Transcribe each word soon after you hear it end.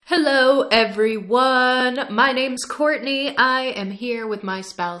Hello everyone, my name's Courtney. I am here with my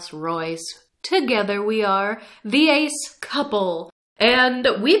spouse Royce. Together we are the Ace Couple. And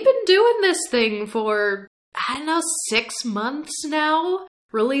we've been doing this thing for, 6 months now?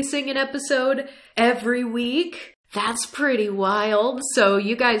 Releasing an episode every week. That's pretty wild. So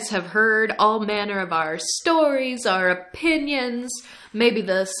you guys have heard all manner of our stories, our opinions, maybe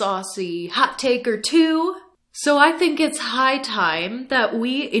the saucy hot take or two. So I think it's high time that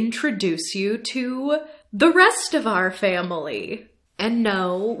we introduce you to the rest of our family. And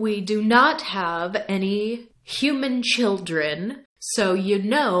no, we do not have any human children, so you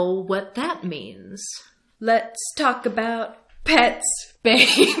know what that means. Let's talk about pets,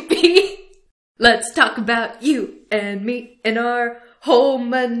 baby. Let's talk about you and me and our whole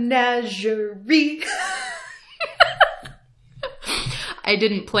menagerie. I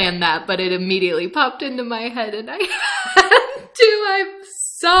didn't plan that, but it immediately popped into my head and I had to. I'm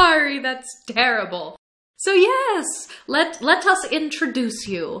sorry, that's terrible. So yes, let us introduce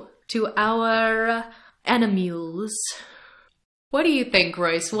you to our animals. What do you think,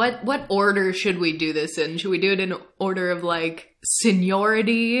 Royce? What order should we do this in? Should we do it in order of, like,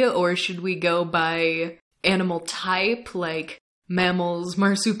 seniority? Or should we go by animal type, like mammals,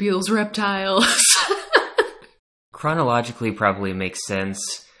 marsupials, reptiles? Chronologically probably makes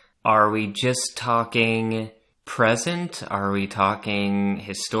sense. Are we just talking present? Are we talking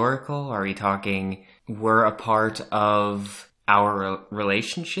historical? Are we talking we're a part of our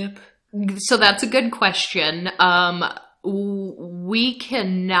relationship? So that's a good question. We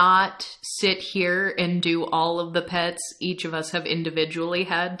cannot sit here and do all of the pets each of us have individually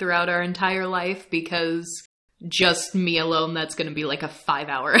had throughout our entire life, because just me alone, that's going to be like a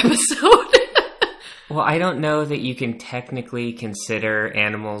 5-hour episode. Well, I don't know that you can technically consider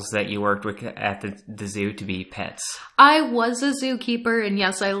animals that you worked with at the zoo to be pets. I was a zookeeper, and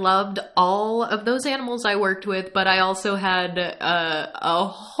yes, I loved all of those animals I worked with, but I also had a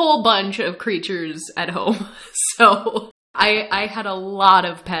whole bunch of creatures at home. So I had a lot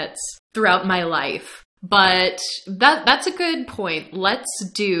of pets throughout my life. But that's a good point. Let's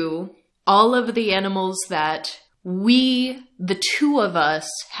do all of the animals that we, the two of us,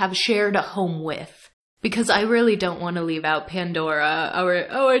 have shared a home with. Because I really don't want to leave out Pandora,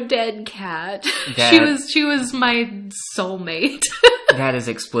 our dead cat. She was my soulmate. That is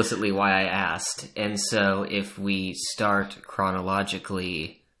explicitly why I asked. And so if we start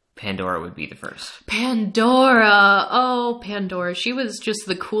chronologically, Pandora would be the first. Pandora! Oh, Pandora. She was just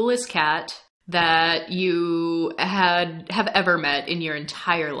the coolest cat that you have ever met in your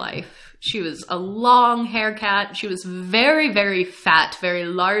entire life. She was a long hair cat. She was very, very fat, very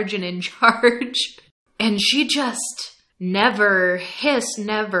large and in charge. And she just never hissed,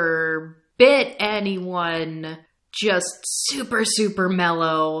 never bit anyone. Just super, super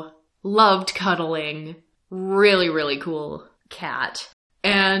mellow. Loved cuddling. Really, really cool cat.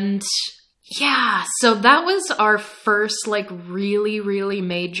 And yeah, so that was our first, like, really, really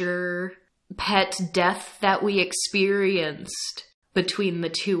major pet death that we experienced between the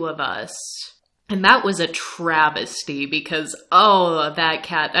two of us. And that was a travesty because, oh, that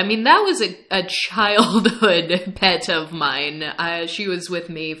cat, I mean, that was a childhood pet of mine. She was with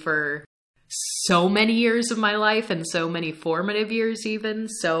me for so many years of my life and so many formative years even.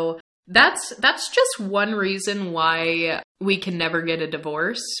 So that's just one reason why we can never get a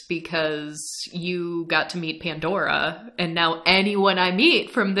divorce, because you got to meet Pandora. And now anyone I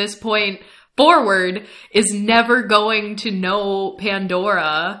meet from this point forward is never going to know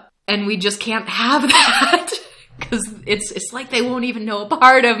Pandora. And we just can't have that, because it's like they won't even know a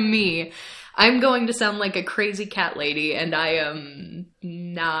part of me. I'm going to sound like a crazy cat lady, and I am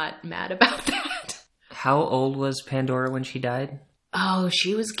not mad about that. How old was Pandora when she died? Oh,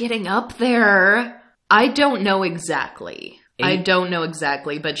 she was getting up there. I don't know exactly.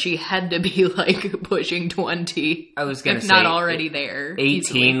 But she had to be like pushing 20. I was going to say, not already there. 18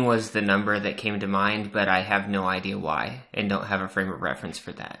 easily. Was the number that came to mind, but I have no idea why and don't have a frame of reference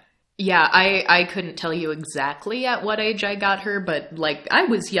for that. Yeah, I couldn't tell you exactly at what age I got her, but, like, I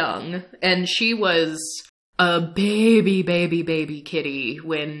was young, and she was a baby kitty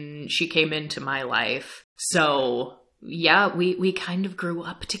when she came into my life. So, yeah, we kind of grew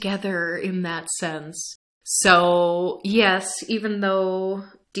up together in that sense. So, yes, even though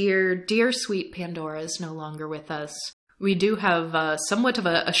dear sweet Pandora is no longer with us, we do have somewhat of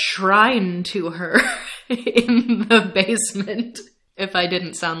a shrine to her in the basement. If I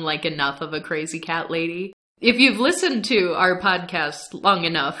didn't sound like enough of a crazy cat lady. If you've listened to our podcast long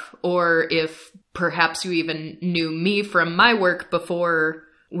enough, or if perhaps you even knew me from my work before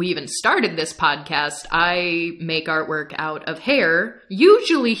we even started this podcast, I make artwork out of hair,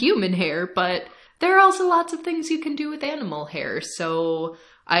 usually human hair, but there are also lots of things you can do with animal hair. So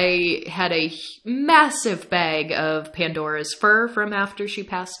I had a massive bag of Pandora's fur from after she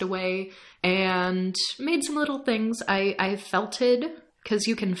passed away and made some little things. I felted, because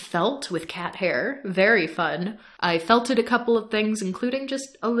you can felt with cat hair. Very fun. I felted a couple of things, including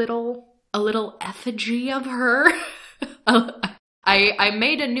just a little effigy of her. I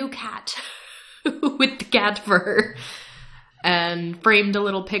made a new cat with the cat fur and framed a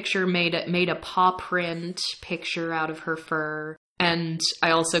little picture, made a paw print picture out of her fur. And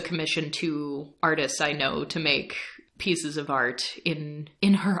I also commissioned 2 artists I know to make pieces of art in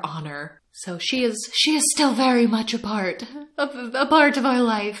her honor. So she is still very much a part of our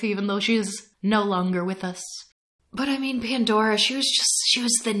life, even though she is no longer with us. But I mean, Pandora, she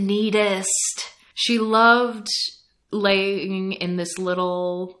was the neatest. She loved laying in this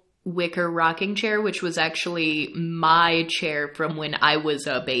little wicker rocking chair, which was actually my chair from when I was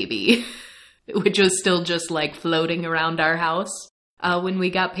a baby, which was still just like floating around our house when we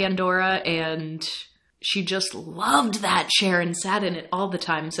got Pandora, and she just loved that chair and sat in it all the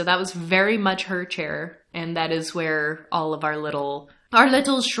time. So that was very much her chair, and that is where all of our little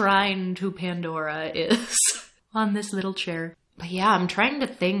shrine to Pandora is, on this little chair. But yeah, I'm trying to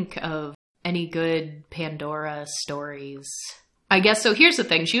think of any good Pandora stories. I guess, so here's the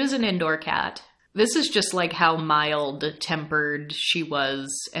thing, she was an indoor cat. This is just like how mild-tempered she was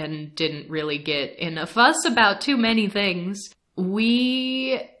and didn't really get in a fuss about too many things.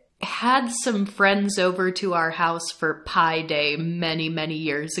 We had some friends over to our house for Pi Day many, many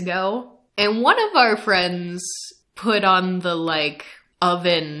years ago. And one of our friends put on the, like,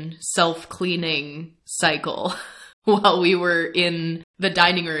 oven self-cleaning cycle while we were in the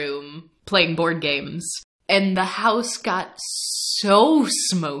dining room playing board games. And the house got so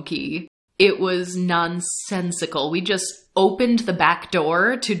smoky. It was nonsensical. We just opened the back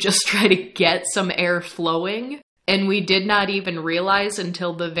door to just try to get some air flowing. And we did not even realize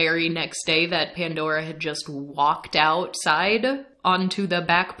until the very next day that Pandora had just walked outside onto the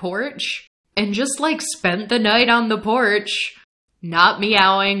back porch and just like spent the night on the porch, not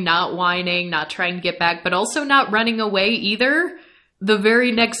meowing, not whining, not trying to get back, but also not running away either. The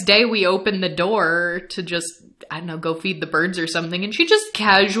very next day we opened the door to just, I don't know, go feed the birds or something, and she just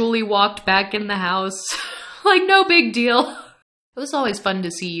casually walked back in the house. Like, no big deal. It was always fun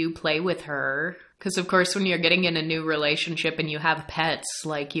to see you play with her. Because, of course, when you're getting in a new relationship and you have pets,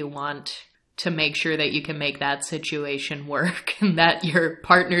 like, you want to make sure that you can make that situation work and that your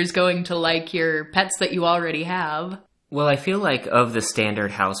partner's going to like your pets that you already have. Well, I feel like of the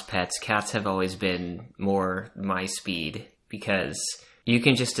standard house pets, cats have always been more my speed, because you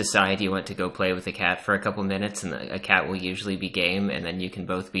can just decide you want to go play with a cat for a couple minutes, and a cat will usually be game, and then you can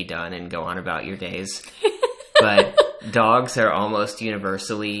both be done and go on about your days. But dogs are almost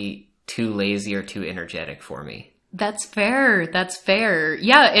universally too lazy or too energetic for me. That's fair. That's fair.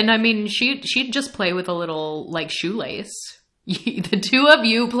 Yeah, and I mean, she'd just play with a little, like, shoelace. The two of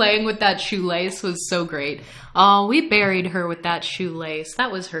you playing with that shoelace was so great. Oh, we buried her with that shoelace.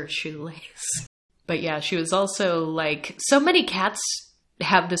 That was her shoelace. But yeah, she was also, like, so many cats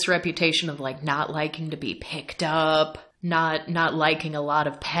have this reputation of, like, not liking to be picked up, not liking a lot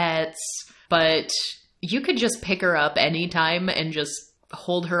of pets, but you could just pick her up anytime and just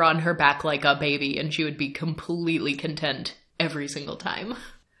hold her on her back like a baby, and she would be completely content every single time.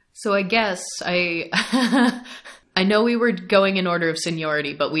 So I guess I know we were going in order of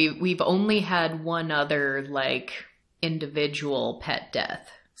seniority, but we've only had one other, like, individual pet death.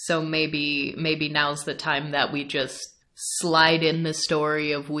 So maybe now's the time that we just slide in the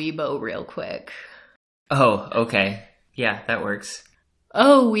story of Weebo real quick. Oh, okay. Yeah, that works.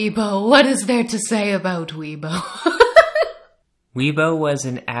 Oh, Weebo, what is there to say about Weebo? Weebo was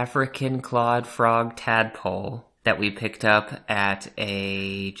an African clawed frog tadpole that we picked up at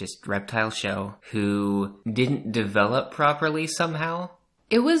a just reptile show who didn't develop properly somehow.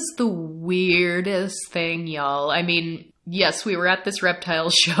 It was the weirdest thing, y'all. I mean, yes, we were at this reptile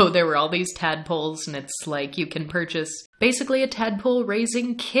show. There were all these tadpoles, and it's like you can purchase basically a tadpole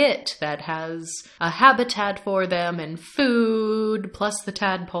raising kit that has a habitat for them and food, plus the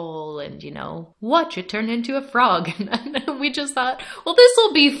tadpole, and, you know, watch it turn into a frog. And we just thought, well, this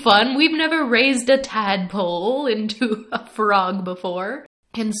will be fun. We've never raised a tadpole into a frog before.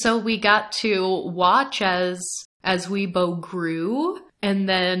 And so we got to watch as Weebo grew, and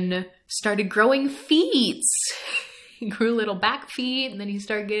then started growing feet. He grew little back feet, and then he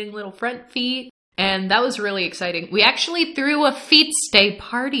started getting little front feet. And that was really exciting. We actually threw a feet stay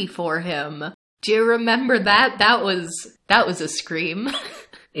party for him. Do you remember that? That was a scream.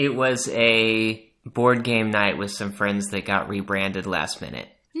 It was a board game night with some friends that got rebranded last minute.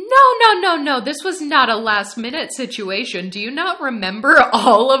 No. This was not a last minute situation. Do you not remember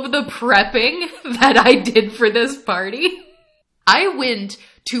all of the prepping that I did for this party? I went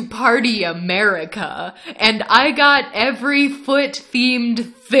to Party America and I got every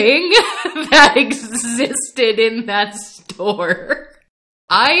foot-themed thing that existed in that store.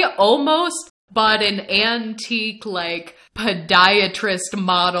 I almost bought an antique, podiatrist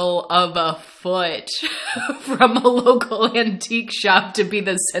model of a foot from a local antique shop to be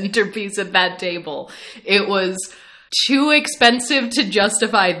the centerpiece of that table. It was too expensive to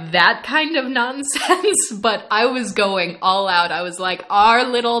justify that kind of nonsense, but I was going all out. I was like, our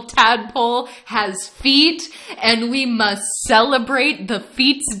little tadpole has feet, and we must celebrate the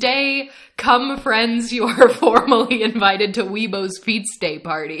Feets Day. Come, friends, you are formally invited to Weebo's Feets Day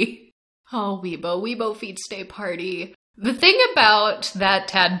party. Oh, Weebo Feets Day party. The thing about that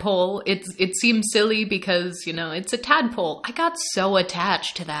tadpole, it seems silly because, it's a tadpole. I got so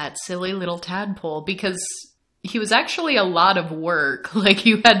attached to that silly little tadpole because he was actually a lot of work.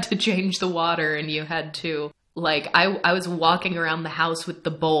 You had to change the water and you had to, I was walking around the house with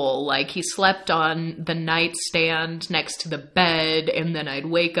the bowl. He slept on the nightstand next to the bed, and then I'd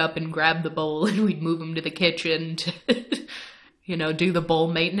wake up and grab the bowl and we'd move him to the kitchen to, do the bowl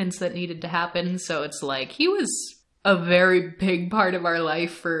maintenance that needed to happen. So it's he was a very big part of our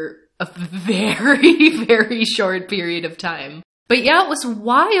life for a very, very short period of time. But yeah, it was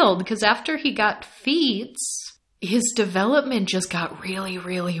wild because after he got feets, his development just got really,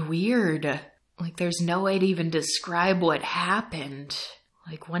 really weird. There's no way to even describe what happened.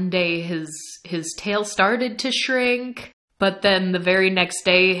 One day his tail started to shrink, but then the very next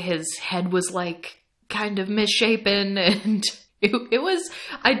day his head was kind of misshapen, and it was,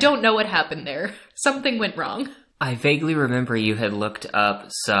 I don't know what happened there. Something went wrong. I vaguely remember you had looked up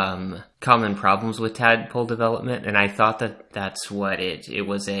some common problems with tadpole development, and I thought that's what it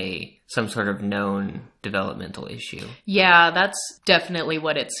was some sort of known developmental issue. Yeah, that's definitely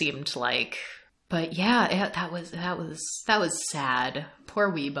what it seemed like. But yeah, that was sad.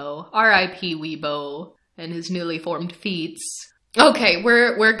 Poor Weebo. R.I.P. Weebo and his newly formed feets. Okay,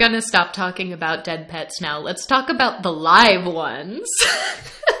 we're gonna stop talking about dead pets now. Let's talk about the live ones.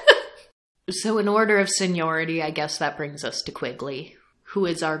 So in order of seniority, I guess that brings us to Quigley, who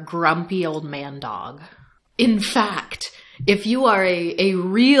is our grumpy old man dog. In fact, if you are a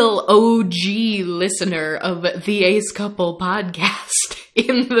real OG listener of the Ace Couple podcast,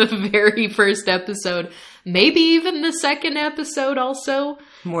 in the very first episode, maybe even the second episode also.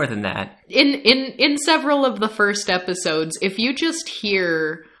 More than that. In several of the first episodes, if you just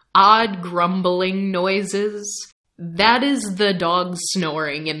hear odd grumbling noises, that is the dog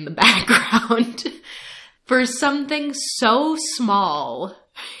snoring in the background. For something so small,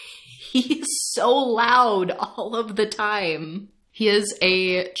 he is so loud all of the time. He is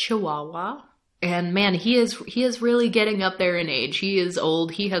a Chihuahua, and man, he is really getting up there in age. He is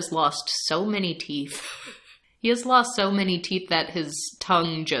old. He has lost so many teeth. He has lost so many teeth that his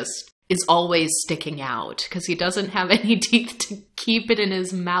tongue just is always sticking out because he doesn't have any teeth to keep it in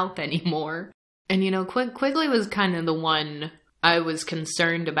his mouth anymore. And Quigley was kind of the one I was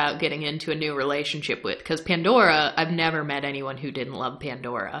concerned about getting into a new relationship with, because Pandora, I've never met anyone who didn't love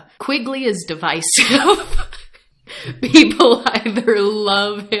Pandora. Quigley is divisive. People either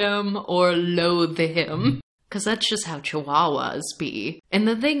love him or loathe him, because that's just how Chihuahuas be. And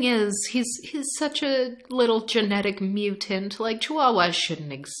the thing is, he's such a little genetic mutant. Chihuahuas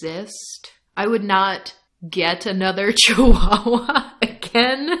shouldn't exist. I would not get another Chihuahua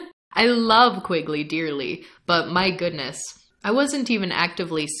again. I love Quigley dearly, but my goodness, I wasn't even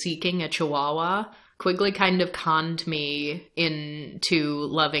actively seeking a Chihuahua. Quigley kind of conned me into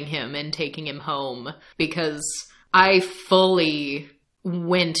loving him and taking him home because I fully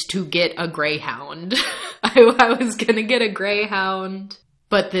went to get a greyhound. I was gonna get a greyhound,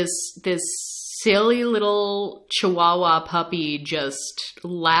 but this silly little Chihuahua puppy just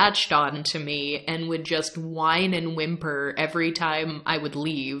latched onto me and would just whine and whimper every time I would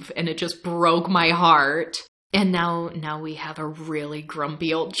leave, and it just broke my heart. And now we have a really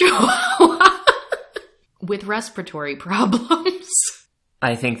grumpy old Chihuahua with respiratory problems.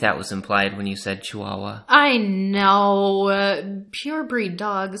 I think that was implied when you said Chihuahua. I know. Purebred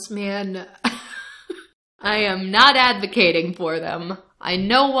dogs, man. I am not advocating for them. I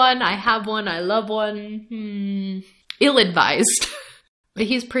know one, I have one, I love one. Ill-advised. But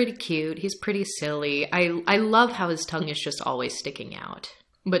he's pretty cute. He's pretty silly. I love how his tongue is just always sticking out.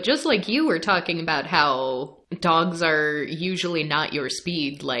 But just like you were talking about how dogs are usually not your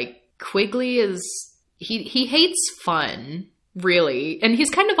speed, Quigley is... He hates fun. really. And he's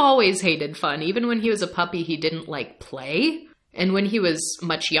kind of always hated fun. Even when he was a puppy, he didn't like play. And when he was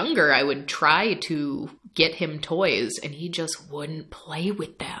much younger, I would try to get him toys, and he just wouldn't play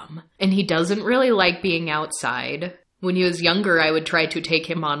with them. And he doesn't really like being outside. When he was younger, I would try to take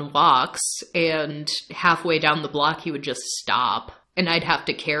him on walks, and halfway down the block, he would just stop, and I'd have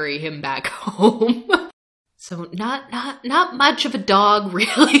to carry him back home. So not much of a dog,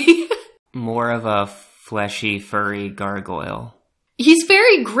 really. More of a fleshy, furry gargoyle. He's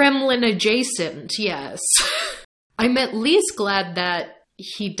very gremlin adjacent, yes. I'm at least glad that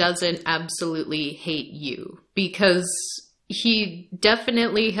he doesn't absolutely hate you, because he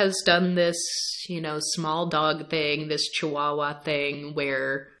definitely has done this, small dog thing, this chihuahua thing,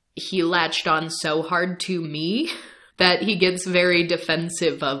 where he latched on so hard to me that he gets very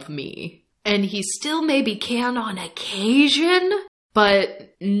defensive of me. And he still maybe can on occasion,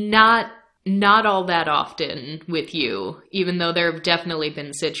 but not all that often with you, even though there have definitely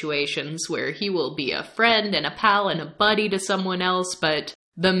been situations where he will be a friend and a pal and a buddy to someone else, but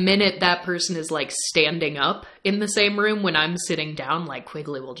the minute that person is like standing up in the same room when I'm sitting down, like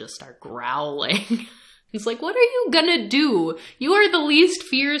Quigley will just start growling. He's like, what are you gonna do? You are the least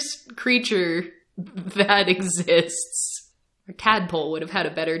fierce creature that exists. A tadpole would have had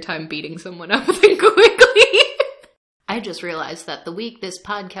a better time beating someone up than Quigley. I just realized that the week this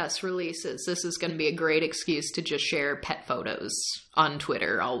podcast releases, this is going to be a great excuse to just share pet photos on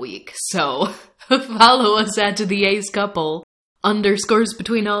Twitter all week. So follow us at the Ace Couple, underscores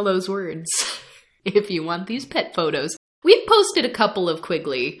between all those words, if you want these pet photos. We've posted a couple of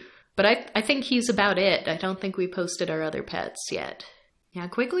Quigley, but I think he's about it. I don't think we posted our other pets yet. Yeah,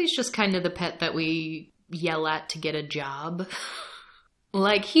 Quigley's just kind of the pet that we yell at to get a job.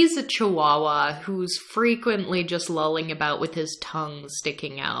 Like, he's a chihuahua who's frequently just lolling about with his tongue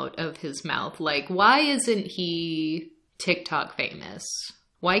sticking out of his mouth. Like, why isn't he TikTok famous?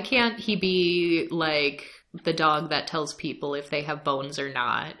 Why can't he be, like, the dog that tells people if they have bones or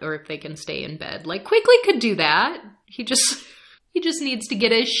not, or if they can stay in bed? Like, Quigley could do that. He just needs to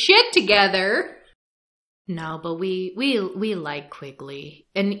get his shit together. No, but we like Quigley.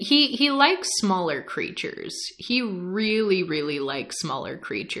 And he likes smaller creatures. He really, really likes smaller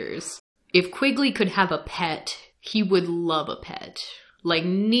creatures. If Quigley could have a pet, he would love a pet. Like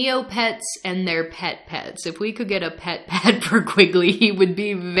Neopets and their pets. If we could get a pet for Quigley, he would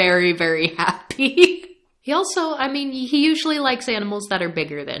be very, very happy. He also, he usually likes animals that are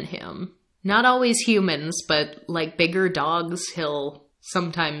bigger than him. Not always humans, but like bigger dogs, he'll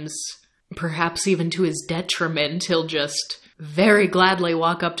sometimes, perhaps even to his detriment, he'll just very gladly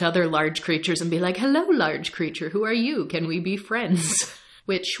walk up to other large creatures and be like, hello, large creature, who are you? Can we be friends?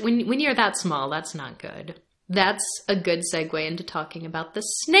 Which, when you're that small, that's not good. That's a good segue into talking about the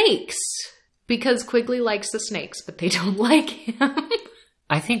snakes. Because Quigley likes the snakes, but they don't like him.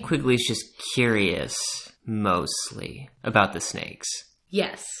 I think Quigley's just curious, mostly, about the snakes.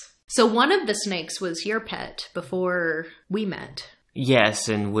 Yes. So one of the snakes was your pet before we met. Yes,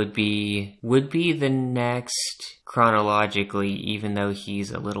 and would be the next chronologically, even though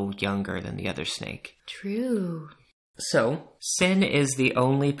he's a little younger than the other snake. True. So, Sin is the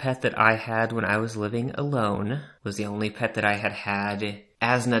only pet that I had when I was living alone. Was the only pet that I had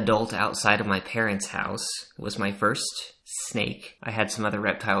as an adult outside of my parents' house. It was my first snake. I had some other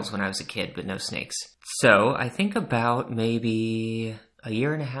reptiles when I was a kid, but no snakes. So, I think about maybe a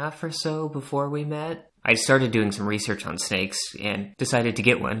year and a half or so before we met, I started doing some research on snakes and decided to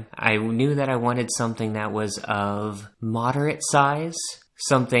get one. I knew that I wanted something that was of moderate size,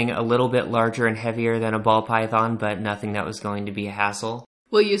 something a little bit larger and heavier than a ball python, but nothing that was going to be a hassle.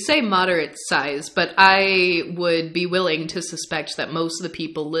 Well, you say moderate size, but I would be willing to suspect that most of the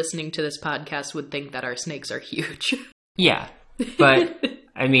people listening to this podcast would think that our snakes are huge. Yeah, but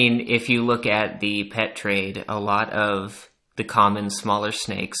if you look at the pet trade, a lot of the common smaller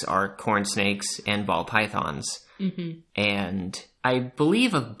snakes are corn snakes and ball pythons. Mm-hmm. And I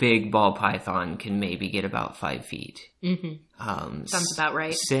believe a big ball python can maybe get about 5 feet. Mm-hmm. Sounds about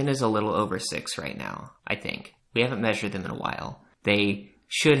right. Sin is a little over 6 right now, I think. We haven't measured them in a while. They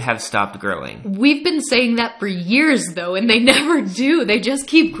should have stopped growing. We've been saying that for years, though, and they never do. They just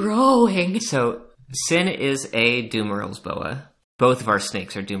keep growing. So, Sin is a Dumeril's boa. Both of our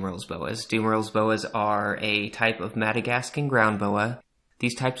snakes are Dumeril's boas. Dumeril's boas are a type of Madagascan ground boa.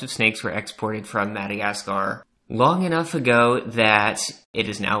 These types of snakes were exported from Madagascar long enough ago that it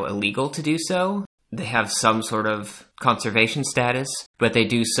is now illegal to do so. They have some sort of conservation status, but they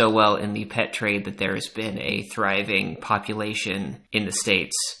do so well in the pet trade that there has been a thriving population in the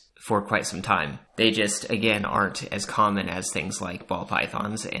States for quite some time. They just, again, aren't as common as things like ball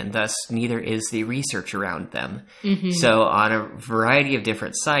pythons, and thus neither is the research around them. Mm-hmm. So on a variety of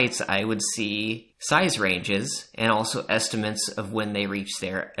different sites, I would see size ranges and also estimates of when they reach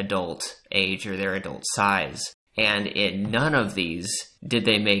their adult age or their adult size. And in none of these did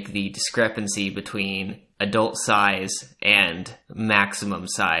they make the discrepancy between adult size and maximum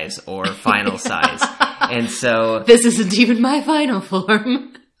size or final size. And so... This isn't even my final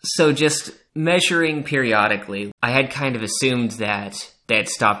form. So just measuring periodically, I had kind of assumed that they had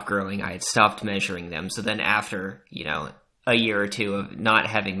stopped growing. I had stopped measuring them. So then after, a year or two of not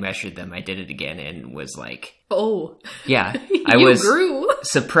having measured them, I did it again and was like... Oh. Yeah. I was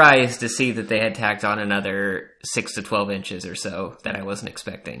surprised to see that they had tacked on another 6 to 12 inches or so that I wasn't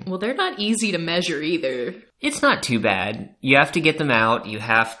expecting. Well, they're not easy to measure either. It's not too bad. You have to get them out. You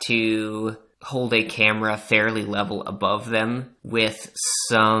have to hold a camera fairly level above them with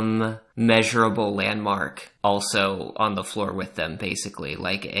some measurable landmark also on the floor with them, basically,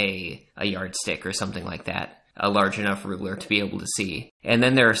 like a yardstick or something like that. A large enough ruler to be able to see. And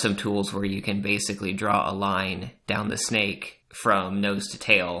then there are some tools where you can basically draw a line down the snake from nose to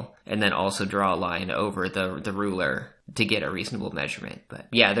tail, and then also draw a line over the ruler to get a reasonable measurement. But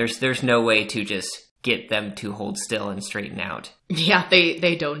yeah, there's no way to just get them to hold still and straighten out. Yeah,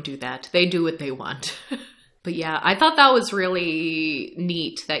 they don't do that. They do what they want. But yeah, I thought that was really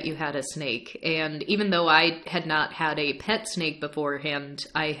neat that you had a snake. And even though I had not had a pet snake beforehand,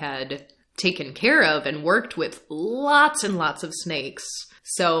 I had taken care of and worked with lots and lots of snakes.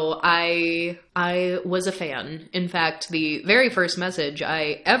 So I was a fan. In fact, the very first message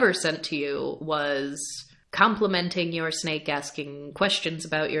I ever sent to you was complimenting your snake, asking questions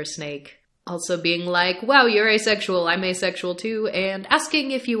about your snake. Also being like, wow, you're asexual, I'm asexual too, and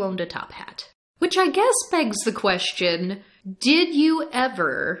asking if you owned a top hat. Which I guess begs the question, did you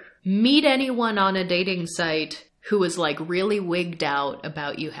ever meet anyone on a dating site who was like really wigged out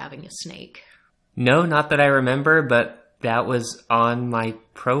about you having a snake? No, not that I remember, but that was on my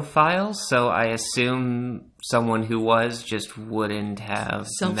profile, so I assume someone who was just wouldn't have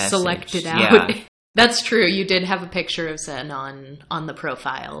self-selected out. Yeah. That's true. You did have a picture of Zen on the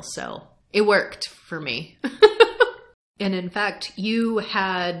profile, so it worked for me. And in fact, you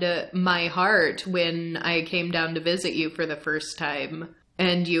had my heart when I came down to visit you for the first time,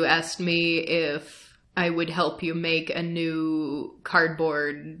 and you asked me if I would help you make a new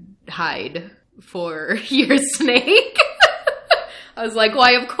cardboard hide for your snake. I was like,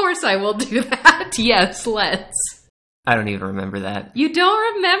 why, of course I will do that. Yes, let's. I don't even remember that. You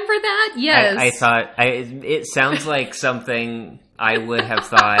don't remember that? Yes. I thought, it sounds like something I would have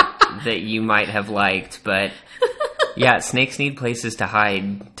thought that you might have liked, but yeah, snakes need places to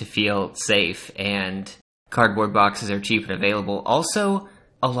hide to feel safe, and cardboard boxes are cheap and available. Also,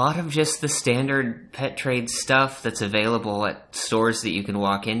 a lot of just the standard pet trade stuff that's available at stores that you can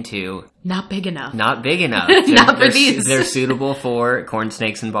walk into. Not big enough. Not big enough. Not for these. They're suitable for corn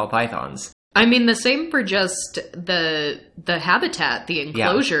snakes and ball pythons. I mean, the same for just the habitat, the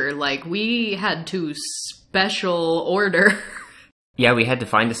enclosure. Yeah. Like, we had to special order. Yeah, we had to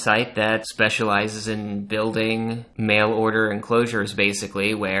find a site that specializes in building mail order enclosures,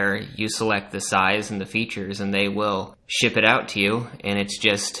 basically, where you select the size and the features, and they will ship it out to you. And it's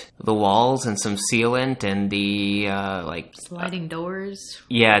just the walls and some sealant and the, sliding doors?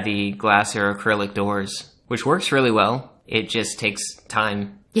 Yeah, the glass or acrylic doors, which works really well. It just takes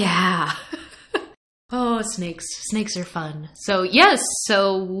time. Yeah. Oh, snakes. Snakes are fun. So, yes,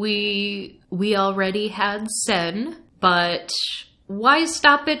 we already had Sen, but why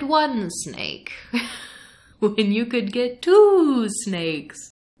stop at one snake when you could get two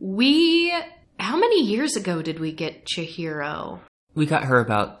snakes? How many years ago did we get Chihiro? We got her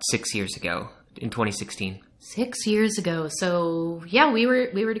about 6 years ago, in 2016. 6 years ago. So, yeah, we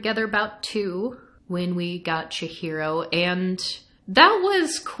were together about 2 when we got Chihiro, and that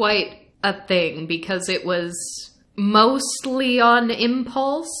was quite a thing because it was mostly on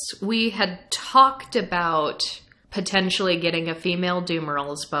impulse. We had talked about potentially getting a female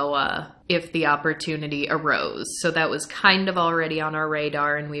Dumerals boa if the opportunity arose. So that was kind of already on our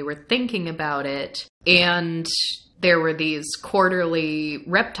radar, and we were thinking about it. And there were these quarterly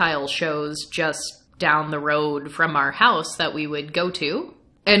reptile shows just down the road from our house that we would go to.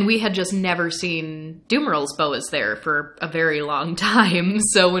 And we had just never seen Dumerals boas there for a very long time.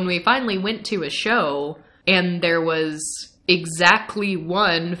 So when we finally went to a show and there was exactly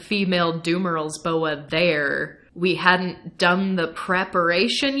one female Dumerals boa there, we hadn't done the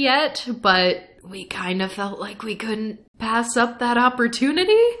preparation yet, but we kind of felt like we couldn't pass up that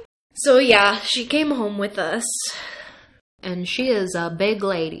opportunity. So yeah, she came home with us. And she is a big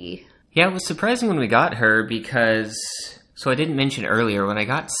lady. Yeah, it was surprising when we got her because... So I didn't mention earlier, when I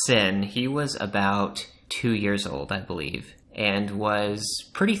got Sin, he was about 2 years old, I believe, and was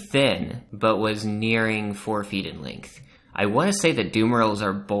pretty thin, but was nearing 4 feet in length. I want to say that Doomerals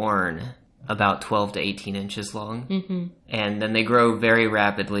are born about 12 to 18 inches long, and then they grow very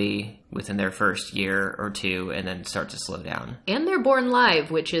rapidly within their first year or two, and then start to slow down. And they're born live,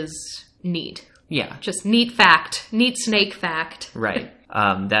 which is neat. Yeah. Just neat fact. Neat snake fact. Right.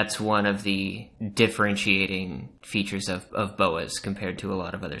 That's one of the differentiating features of boas compared to a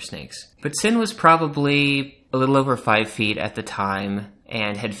lot of other snakes. But Sin was probably a little over 5 feet at the time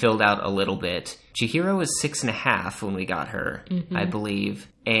and had filled out a little bit. Chihiro was 6.5 when we got her, I believe,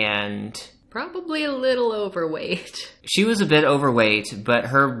 and... Probably a little overweight. She was a bit overweight, but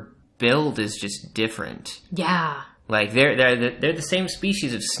her build is just different. Yeah. Like, they're the same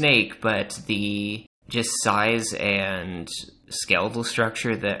species of snake, but the just size and skeletal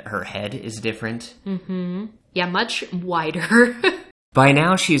structure that her head is different. Yeah, much wider. By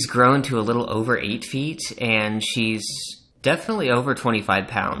now, she's grown to a little over 8 feet, and she's definitely over 25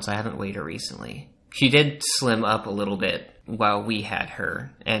 pounds. I haven't weighed her recently. She did slim up a little bit while we had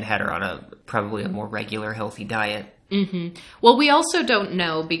her, and had her on probably a more regular, healthy diet. Well, we also don't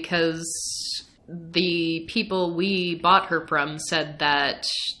know because the people we bought her from said that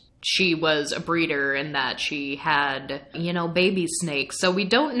she was a breeder and that she had, baby snakes. So we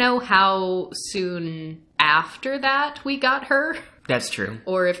don't know how soon after that we got her. That's true.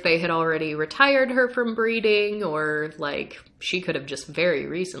 Or if they had already retired her from breeding, or she could have just very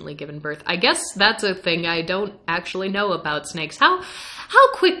recently given birth. I guess that's a thing I don't actually know about snakes. How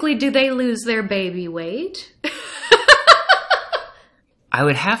quickly do they lose their baby weight? I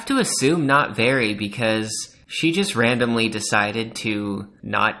would have to assume not very, because she just randomly decided to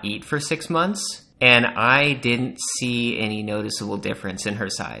not eat for 6 months, and I didn't see any noticeable difference in her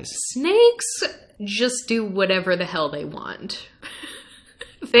size. Snakes just do whatever the hell they want.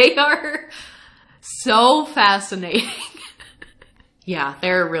 They are so fascinating. Yeah,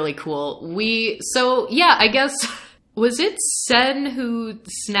 they're really cool. I guess, was it Sen who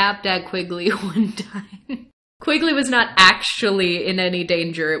snapped at Quigley one time? Quigley was not actually in any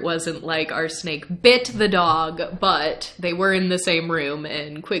danger. It wasn't like our snake bit the dog, but they were in the same room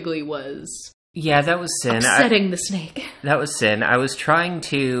and Quigley was... Yeah, that was Sin. Upsetting the snake. That was Sin. I was trying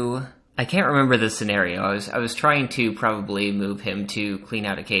to... I can't remember the scenario. I was trying to probably move him to clean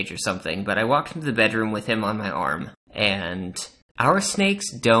out a cage or something, but I walked into the bedroom with him on my arm, and our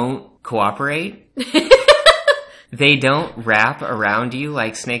snakes don't cooperate. They don't wrap around you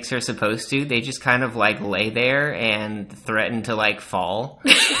like snakes are supposed to. They just kind of lay there and threaten to fall.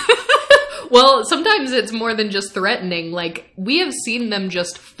 Well, sometimes it's more than just threatening. We have seen them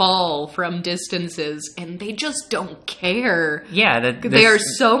just fall from distances, and they just don't care. Yeah. They are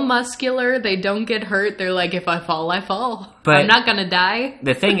so muscular, they don't get hurt. They're like, if I fall, I fall. But I'm not gonna die.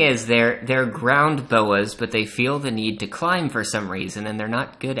 The thing is, they're ground boas, but they feel the need to climb for some reason, and they're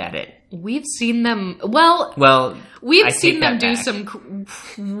not good at it. We've seen them... we've seen them do some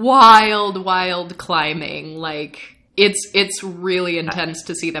wild climbing, It's really intense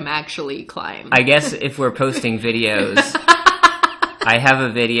to see them actually climb. I guess if we're posting videos, I have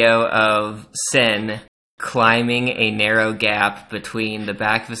a video of Sin climbing a narrow gap between the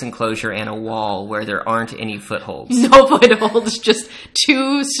back of his enclosure and a wall where there aren't any footholds. No footholds, just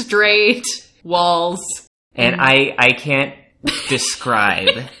 2 straight walls. And I can't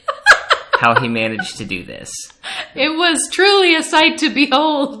describe how he managed to do this. It was truly a sight to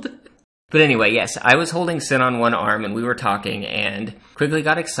behold. But anyway, yes, I was holding Sin on one arm and we were talking, and Quigley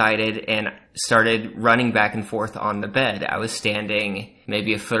got excited and started running back and forth on the bed. I was standing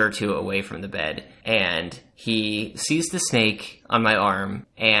maybe a foot or two away from the bed, and he sees the snake on my arm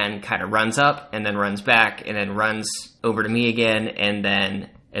and kind of runs up and then runs back and then runs over to me again and then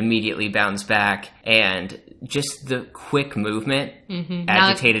immediately bounds back, and just the quick movement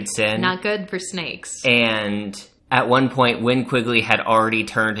agitated Sin. Not good for snakes. And at one point, when Quigley had already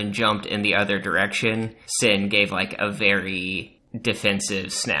turned and jumped in the other direction, Sin gave a very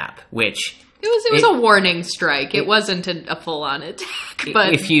defensive snap, which... It was a warning strike. It wasn't a full-on attack,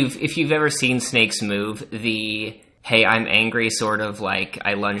 but... If you've ever seen snakes move, the, hey, I'm angry, sort of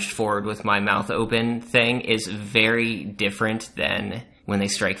I lunged forward with my mouth open thing is very different than when they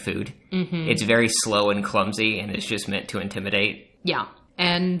strike food. It's very slow and clumsy, and it's just meant to intimidate. Yeah.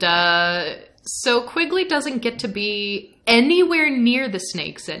 And, so Quigley doesn't get to be anywhere near the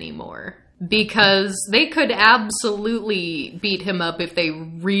snakes anymore, because they could absolutely beat him up if they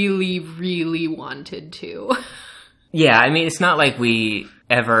really, really wanted to. Yeah, I mean, it's not like we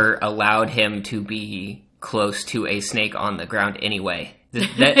ever allowed him to be close to a snake on the ground anyway.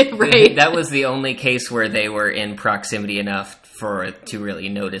 That, right. That was the only case where they were in proximity enough to really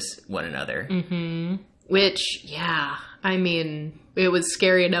notice one another. Mm-hmm. Which, yeah, I mean, it was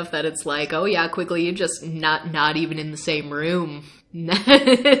scary enough that it's like, oh yeah, quickly, you just not even in the same room.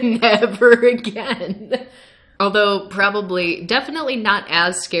 Never again. Although definitely not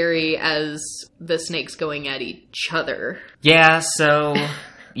as scary as the snakes going at each other. Yeah, so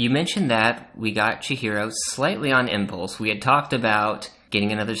you mentioned that we got Chihiro slightly on impulse. We had talked about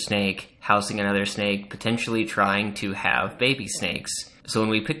getting another snake, housing another snake, potentially trying to have baby snakes. So when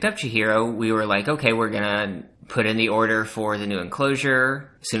we picked up Chihiro, we were like, okay, we're gonna put in the order for the new enclosure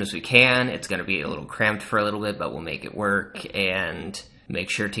as soon as we can. It's gonna be a little cramped for a little bit, but we'll make it work and make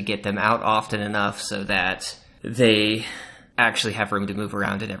sure to get them out often enough so that they actually have room to move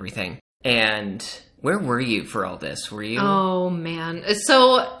around and everything. And where were you for all this? Were you? Oh, man.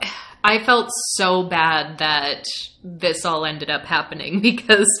 So I felt so bad that this all ended up happening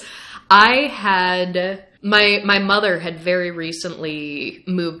because I had... My mother had very recently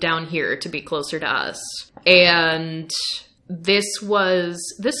moved down here to be closer to us. And this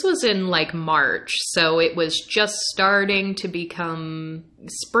was in like March. So it was just starting to become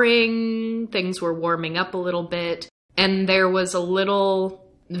spring. Things were warming up a little bit. And there was a little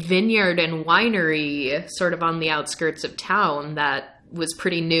vineyard and winery sort of on the outskirts of town that was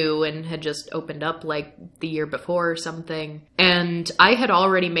pretty new and had just opened up like the year before or something. And I had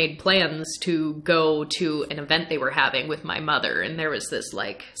already made plans to go to an event they were having with my mother. And there was this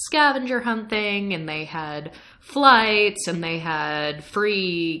like scavenger hunt thing, and they had flights and they had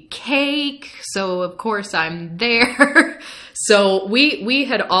free cake. So of course I'm there. So we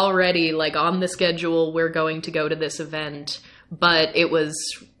had already like on the schedule, we're going to go to this event, but it was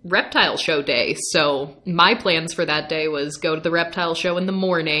reptile show day. So my plans for that day was go to the reptile show in the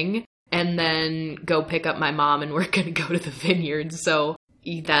morning and then go pick up my mom, and we're going to go to the vineyard. So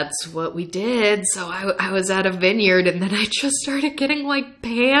that's what we did. So I was at a vineyard, and then I just started getting like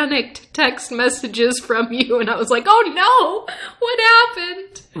panicked text messages from you. And I was like, oh no, what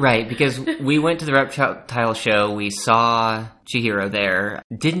happened? Right, because we went to the reptile show, we saw Chihiro there,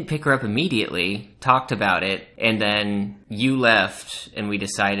 didn't pick her up immediately, talked about it, and then you left, and we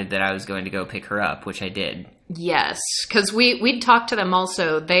decided that I was going to go pick her up, which I did. Yes, because we'd talked to them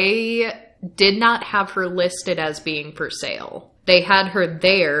also. They did not have her listed as being for sale. They had her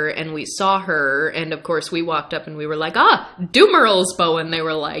there, and we saw her, and of course we walked up and we were like, Doomeral's bow, and they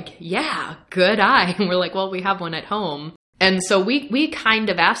were like, yeah, good eye. And we're like, well, we have one at home. And so we kind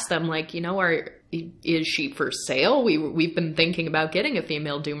of asked them, like, you know, is she for sale? We've been thinking about getting a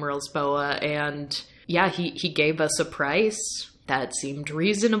female Doomeral's boa, and yeah, he gave us a price that seemed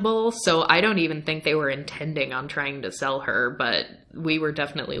reasonable. So I don't even think they were intending on trying to sell her, but we were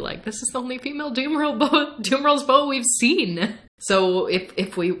definitely like, this is the only female Doomeral's boa we've seen. So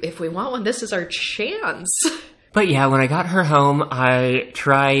if we want one, this is our chance. But yeah, when I got her home, I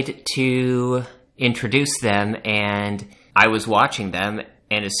tried to introduce them, and I was watching them,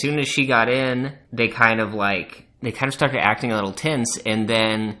 and as soon as she got in, they kind of started acting a little tense, and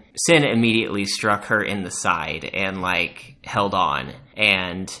then Sin immediately struck her in the side and like held on,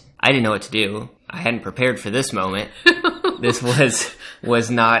 and I didn't know what to do. I hadn't prepared for this moment. This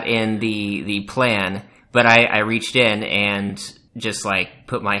was not in the plan, but I reached in and just like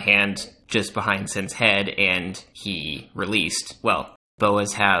put my hand just behind Sin's head, and he released. Well,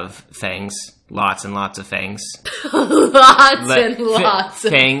 boas have fangs. Lots and lots of fangs. Lots and lots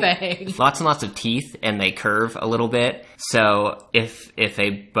of fangs. Lots and lots of teeth, and they curve a little bit. So if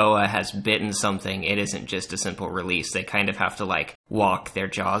a boa has bitten something, it isn't just a simple release. They kind of have to like walk their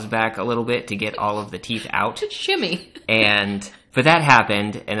jaws back a little bit to get all of the teeth out. Shimmy. But that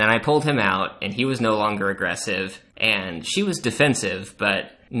happened, and then I pulled him out, and he was no longer aggressive, and she was defensive,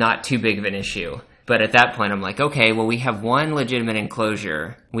 but not too big of an issue. But at that point, I'm like, okay, well, we have one legitimate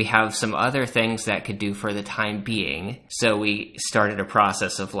enclosure. We have some other things that could do for the time being. So we started a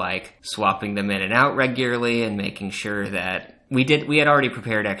process of like swapping them in and out regularly and making sure that we had already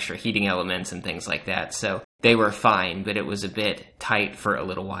prepared extra heating elements and things like that. So they were fine, but it was a bit tight for a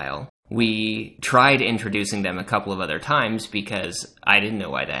little while. We tried introducing them a couple of other times because I didn't know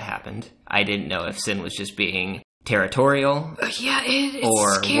why that happened. I didn't know if Sin was just being territorial. Yeah, it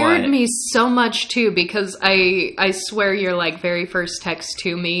scared me so much too, because I swear your like very first text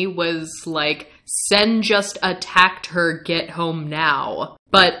to me was like, Sen just attacked her, get home now.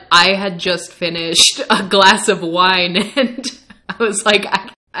 But I had just finished a glass of wine, and I was like,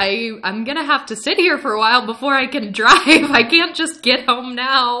 I'm gonna have to sit here for a while before I can drive. I can't just get home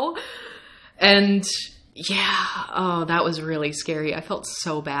now. And yeah, oh, that was really scary. I felt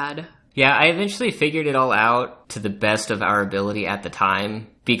so bad Yeah, I eventually figured it all out to the best of our ability at the time.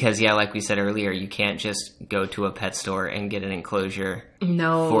 Because, yeah, like we said earlier, you can't just go to a pet store and get an enclosure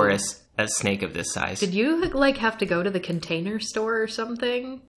for a snake of this size. Did you, like, have to go to the container store or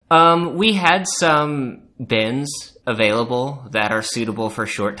something? We had some bins available that are suitable for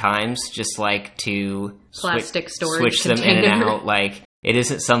short times, just like to Plastic storage switch them container. in and out. Like, it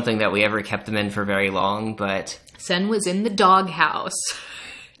isn't something that we ever kept them in for very long, but... Sen was in the doghouse.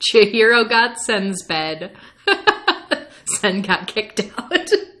 Chihiro got Sen's bed. Sen got kicked out.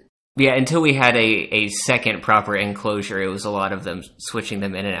 Yeah, until we had a second proper enclosure, it was a lot of them switching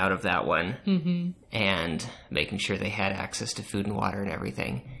them in and out of that one. Mm-hmm. And making sure they had access to food and water and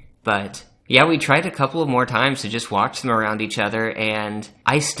everything. But, yeah, we tried a couple of more times to just watch them around each other, and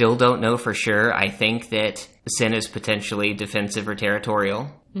I still don't know for sure. I think that Sin is potentially defensive or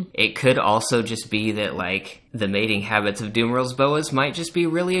territorial. Mm-hmm. It could also just be that, like, the mating habits of Doomeral's boas might just be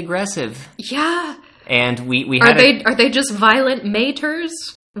really aggressive. Yeah. And we had Are they just violent maters?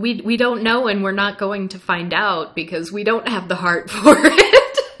 We don't know, and we're not going to find out because we don't have the heart for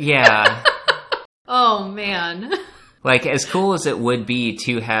it. Yeah. Oh, man. Like, as cool as it would be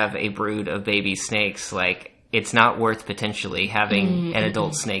to have a brood of baby snakes, like, it's not worth potentially having an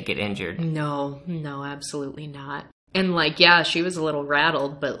adult snake get injured. No, absolutely not. And, like, yeah, she was a little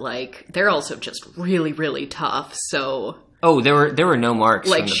rattled, but, like, they're also just really, really tough, so... Oh, there were no marks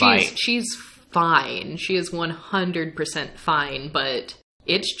like, from the bite. She's fine. She is 100% fine, but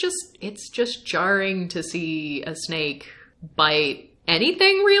it's just jarring to see a snake bite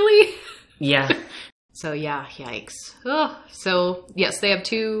anything, really. Yeah. So, yeah, yikes. Ugh. So, yes, they have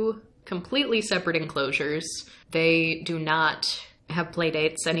two completely separate enclosures. They do not have play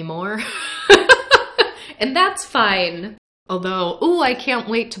dates anymore. And that's fine. Although, I can't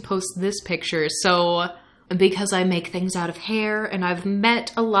wait to post this picture. So, because I make things out of hair, and I've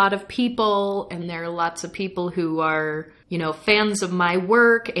met a lot of people, and there are lots of people who are, fans of my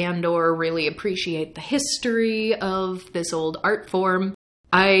work and or really appreciate the history of this old art form.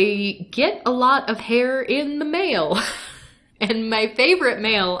 I get a lot of hair in the mail. And my favorite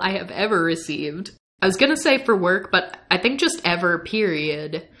mail I have ever received, I was gonna say for work, but I think just ever,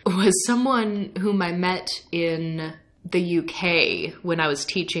 period, was someone whom I met in the UK when I was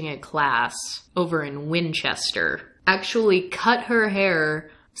teaching a class over in Winchester. Actually cut her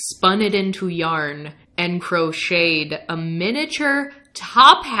hair, spun it into yarn, and crocheted a miniature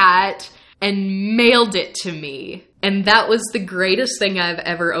top hat and mailed it to me. And that was the greatest thing I've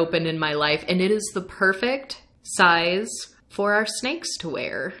ever opened in my life. And it is the perfect size for our snakes to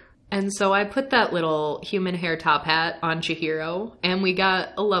wear. And so I put that little human hair top hat on Chihiro, and we got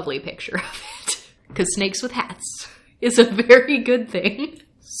a lovely picture of it. Because snakes with hats is a very good thing.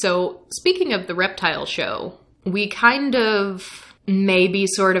 So speaking of the reptile show, we kind of maybe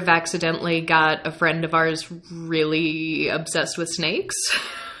sort of accidentally got a friend of ours really obsessed with snakes.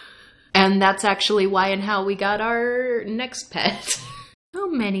 And that's actually why and how we got our next pet. How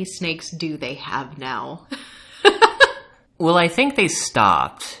many snakes do they have now? Well, I think they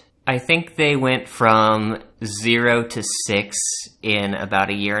stopped. I think they went from 0 to 6 in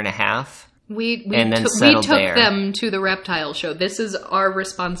about a year and a half. We took them to the reptile show. This is our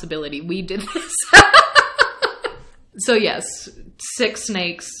responsibility. We did this. So yes, 6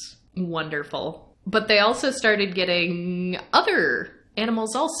 snakes, wonderful. But they also started getting other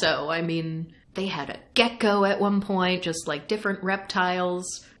animals also. I mean, they had a gecko at one point, just like different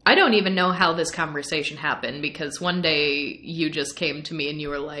reptiles. I don't even know how this conversation happened, because one day you just came to me and you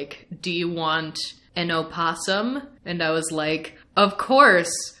were like, do you want an opossum? And I was like, of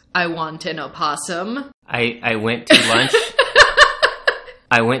course I want an opossum. I went to lunch.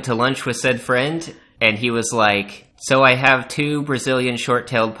 I went to lunch with said friend, and he was like, so I have 2 Brazilian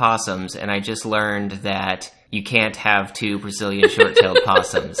short-tailed possums, and I just learned that you can't have 2 Brazilian short-tailed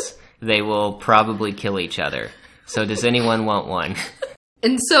possums. They will probably kill each other. So does anyone want one?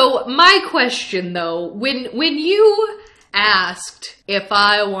 And so my question, though, when you asked if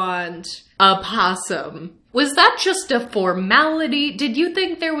I want a possum, was that just a formality? Did you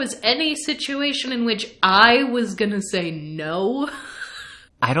think there was any situation in which I was gonna say no?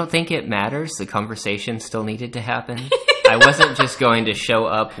 I don't think it matters. The conversation still needed to happen. I wasn't just going to show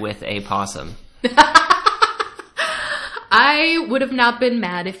up with a possum. I would have not been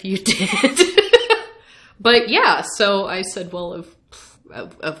mad if you did. But yeah, so I said, well,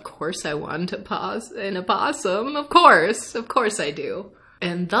 of course I want an opossum. Of course I do.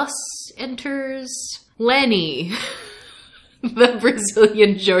 And thus enters Lenny, the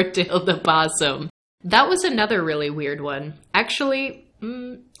Brazilian short-tailed opossum. That was another really weird one. Actually,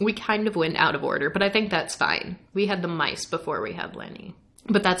 we kind of went out of order, but I think that's fine. We had the mice before we had Lenny.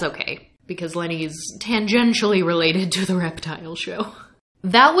 But that's okay, because Lenny's tangentially related to the reptile show.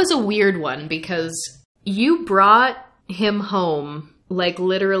 That was a weird one, because you brought him home, like,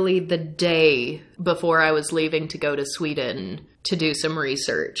 literally the day before I was leaving to go to Sweden to do some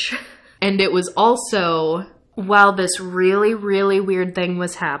research. And it was also while this really, really weird thing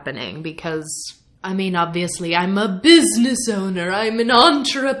was happening, because, I mean, obviously, I'm a business owner, I'm an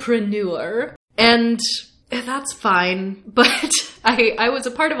entrepreneur, and that's fine, but I was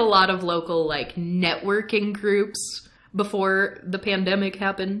a part of a lot of local, like, networking groups before the pandemic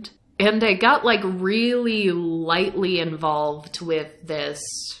happened, and I got, like, really lightly involved with this,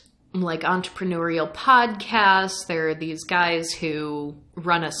 like, entrepreneurial podcast. There are these guys who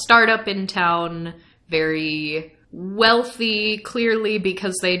run a startup in town, very wealthy, clearly,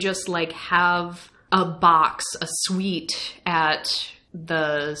 because they just, like, have a box, a suite at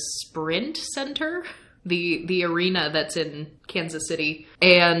the Sprint Center, the arena that's in Kansas City.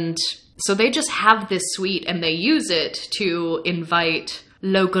 And so they just have this suite, and they use it to invite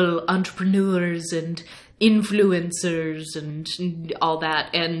local entrepreneurs and influencers and all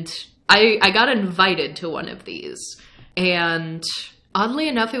that. And I got invited to one of these. And oddly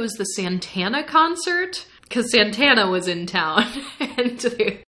enough, it was the Santana concert, because Santana was in town.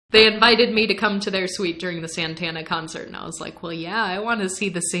 And they invited me to come to their suite during the Santana concert. And I was like, well, yeah, I want to see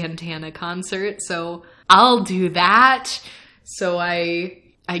the Santana concert, so I'll do that. So I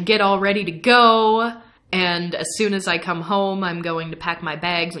get all ready to go. And as soon as I come home, I'm going to pack my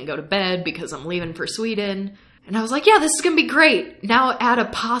bags and go to bed because I'm leaving for Sweden. And I was like, yeah, this is going to be great. Now add a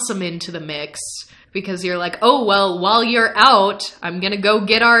possum into the mix, because you're like, oh, well, while you're out, I'm going to go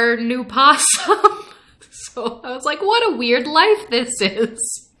get our new possum. So I was like, what a weird life this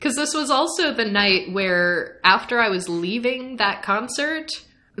is. Because this was also the night where, after I was leaving that concert,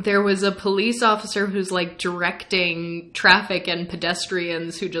 there was a police officer who's, like, directing traffic and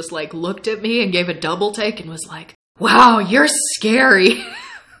pedestrians who just, like, looked at me and gave a double take and was like, wow, you're scary.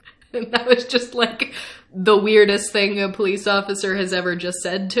 And that was just, like, the weirdest thing a police officer has ever just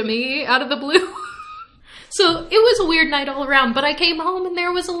said to me out of the blue. So it was a weird night all around, but I came home and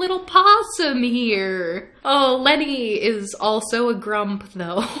there was a little possum here. Oh, Lenny is also a grump,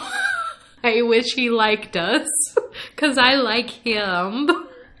 though. I wish he liked us, because I like him.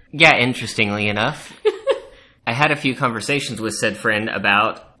 Yeah, interestingly enough, I had a few conversations with said friend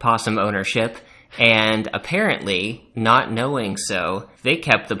about possum ownership, and apparently, not knowing so, they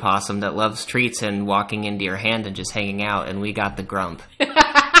kept the possum that loves treats and walking into your hand and just hanging out, and we got the grump.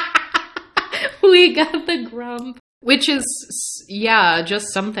 We got the grump. Which is, yeah,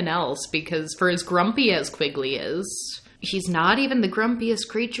 just something else, because for as grumpy as Quigley is, he's not even the grumpiest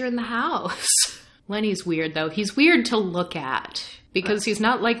creature in the house. Lenny's weird, though. He's weird to look at, because he's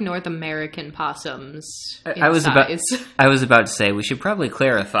not like North American possums in size. I was about to say, we should probably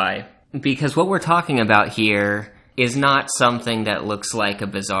clarify, because what we're talking about here is not something that looks like a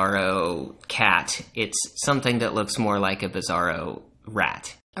bizarro cat. It's something that looks more like a bizarro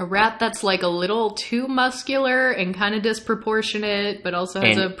rat. A rat that's, like, a little too muscular and kind of disproportionate, but also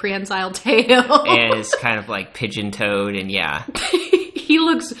has a prehensile tail. And is kind of, like, pigeon-toed, and yeah. He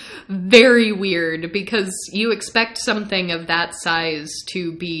looks very weird, because you expect something of that size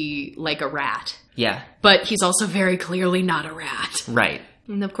to be like a rat. Yeah. But he's also very clearly not a rat. Right.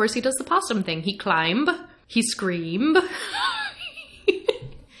 And of course he does the possum thing. He climb, he scream,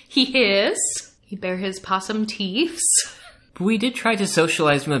 he hiss, he bare his possum teeths. We did try to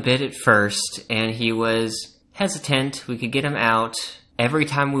socialize him a bit at first, and he was hesitant. We could get him out. Every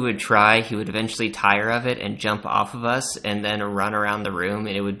time we would try, he would eventually tire of it and jump off of us and then run around the room,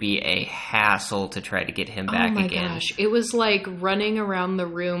 and it would be a hassle to try to get him back again. Oh my gosh. It was like running around the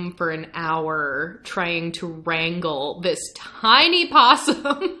room for an hour trying to wrangle this tiny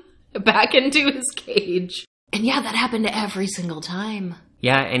possum back into his cage. And yeah, that happened every single time.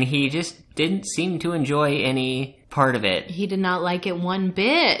 Yeah, and he just didn't seem to enjoy any part of it. He did not like it one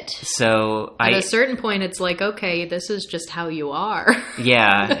bit. So at a certain point, it's like, okay, this is just how you are.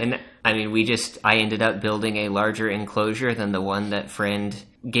 Yeah, and I mean, I ended up building a larger enclosure than the one that friend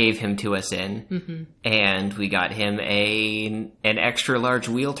gave him to us in. Mm-hmm. And we got him an extra large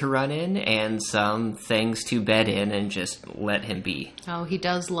wheel to run in and some things to bed in and just let him be. Oh, he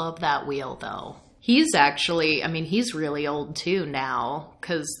does love that wheel, though. He's actually, I mean, he's really old too now,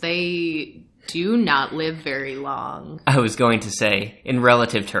 because they do not live very long. I was going to say, in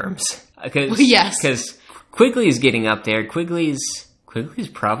relative terms. Yes. Because Quigley's getting up there. Quigley's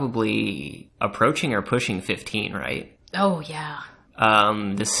probably approaching or pushing 15, right? Oh, yeah.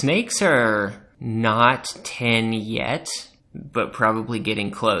 The snakes are not 10 yet, but probably getting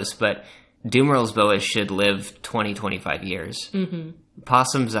close. But Doomer's boa should live 20, 25 years. Mm-hmm.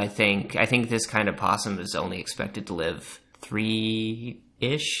 Possums, I think this kind of possum is only expected to live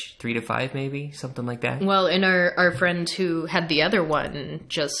 3-ish, 3 to 5 maybe, something like that. Well, and our friend who had the other one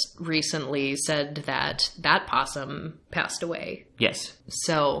just recently said that possum passed away. Yes.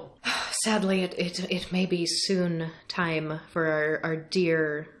 So, sadly, it may be soon time for our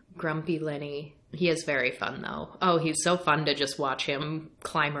dear grumpy Lenny. He is very fun, though. Oh, he's so fun to just watch him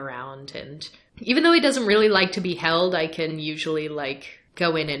climb around. And even though he doesn't really like to be held, I can usually,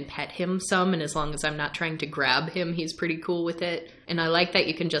 go in and pet him some. And as long as I'm not trying to grab him, he's pretty cool with it. And I like that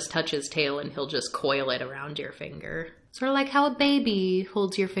you can just touch his tail and he'll just coil it around your finger. Sort of like how a baby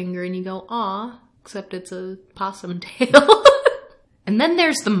holds your finger and you go, aw, except it's a possum tail. And then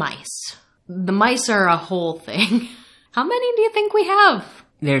there's the mice. The mice are a whole thing. How many do you think we have?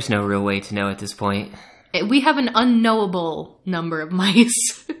 There's no real way to know at this point. We have an unknowable number of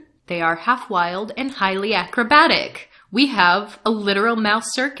mice. They are half wild and highly acrobatic. We have a literal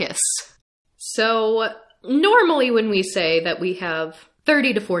mouse circus. So normally when we say that we have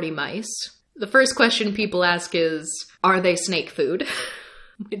 30 to 40 mice, the first question people ask is, are they snake food?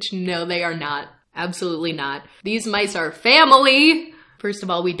 Which no, they are not. Absolutely not. These mice are family. First of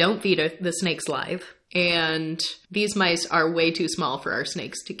all, we don't feed the snakes live. And these mice are way too small for our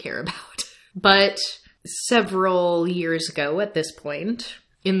snakes to care about. But several years ago at this point,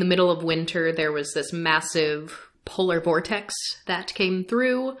 in the middle of winter, there was this massive polar vortex that came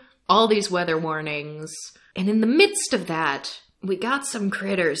through, all these weather warnings. And in the midst of that, we got some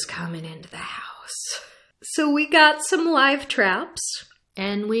critters coming into the house. So we got some live traps,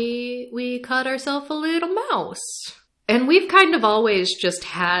 and we caught ourselves a little mouse. And we've kind of always just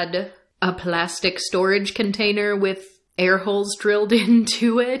had a plastic storage container with air holes drilled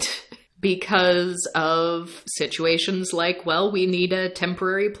into it because of situations like, well, we need a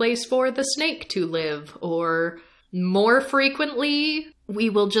temporary place for the snake to live, or more frequently, we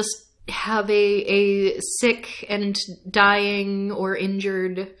will just have a sick and dying or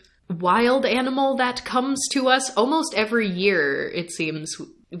injured wild animal that comes to us almost every year, it seems.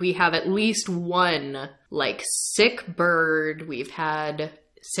 We have at least one, sick bird. We've had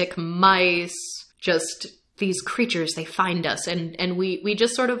sick mice, just these creatures, they find us, and we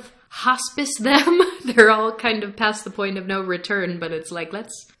just sort of hospice them. They're all kind of past the point of no return, but it's like,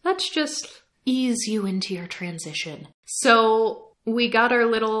 let's just ease you into your transition. So we got our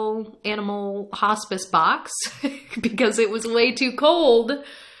little animal hospice box because it was way too cold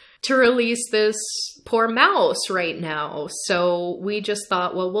to release this poor mouse right now. So we just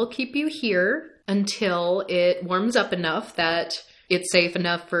thought, well, we'll keep you here until it warms up enough that it's safe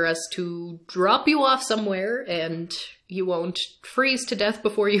enough for us to drop you off somewhere and you won't freeze to death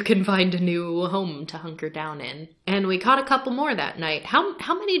before you can find a new home to hunker down in. And we caught a couple more that night. How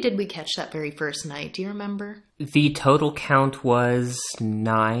many did we catch that very first night? Do you remember? The total count was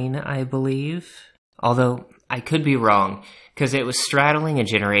 9, I believe. Although, I could be wrong, because it was straddling a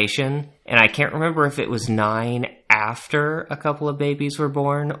generation, and I can't remember if it was 9 after a couple of babies were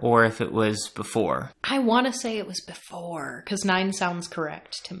born, or if it was before. I want to say it was before, because 9 sounds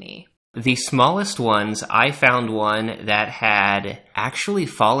correct to me. The smallest ones, I found one that had actually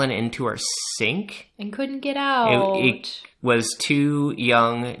fallen into our sink. And couldn't get out. It was too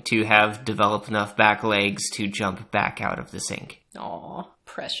young to have developed enough back legs to jump back out of the sink. Aw,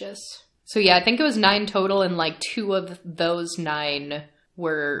 precious. So yeah, I think it was 9 total, and 2 of those 9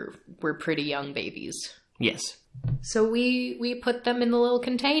 were pretty young babies. Yes. So we put them in the little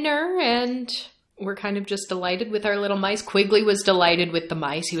container, and we're kind of just delighted with our little mice. Quigley was delighted with the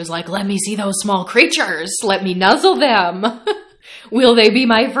mice. He was like, let me see those small creatures. Let me nuzzle them. Will they be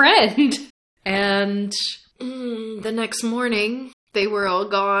my friend? And the next morning, they were all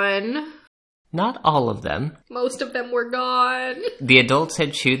gone. Not all of them. Most of them were gone. The adults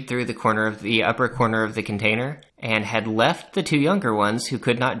had chewed through the upper corner of the container and had left the 2 younger ones who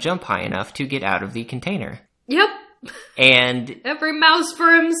could not jump high enough to get out of the container. Yep. And every mouse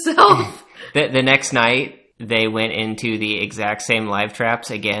for himself. The next night, they went into the exact same live traps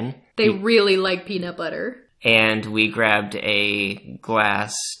again. They really like peanut butter. And we grabbed a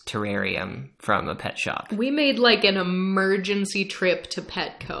glass terrarium from a pet shop. We made an emergency trip to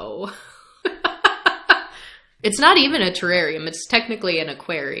Petco. It's not even a terrarium. It's technically an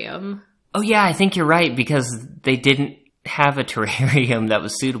aquarium. Oh yeah, I think you're right, because they didn't have a terrarium that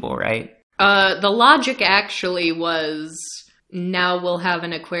was suitable, right? The logic actually was, now we'll have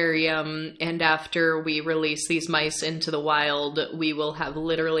an aquarium, and after we release these mice into the wild, we will have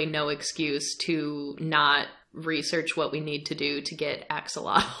literally no excuse to not research what we need to do to get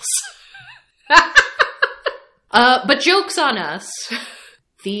axolotls. But joke's on us.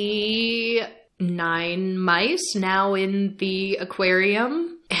 The 9 mice now in the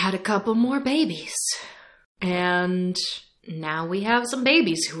aquarium. Had a couple more babies. And now we have some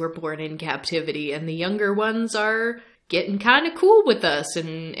babies who were born in captivity, and the younger ones are getting kind of cool with us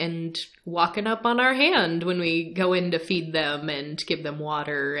and walking up on our hand when we go in to feed them and give them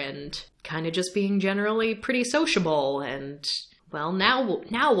water, and kind of just being generally pretty sociable. And, well,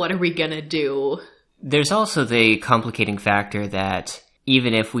 now what are we gonna do? There's also the complicating factor that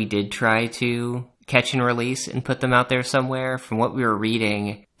even if we did try to catch and release and put them out there somewhere, from what we were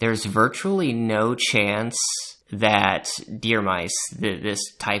reading, there's virtually no chance that deer mice, this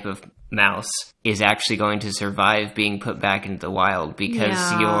type of mouse, is actually going to survive being put back into the wild,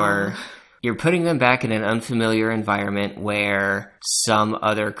 because you're putting them back in an unfamiliar environment where some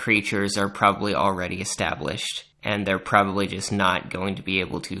other creatures are probably already established, and they're probably just not going to be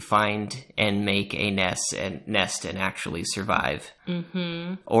able to find and make a nest and actually survive.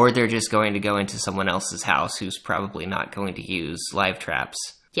 Mm-hmm. Or they're just going to go into someone else's house who's probably not going to use live traps.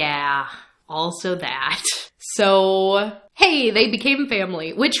 Yeah, also that. So, hey, they became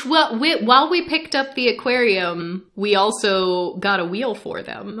family, which, while we picked up the aquarium, we also got a wheel for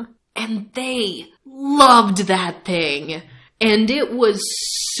them. And they loved that thing. And it was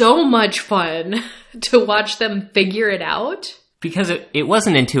so much fun to watch them figure it out. Because it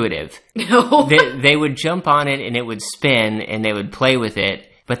wasn't intuitive. No. They would jump on it and it would spin and they would play with it.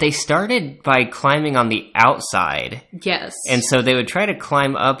 But they started by climbing on the outside. Yes. And so they would try to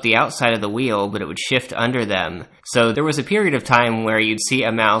climb up the outside of the wheel, but it would shift under them. So there was a period of time where you'd see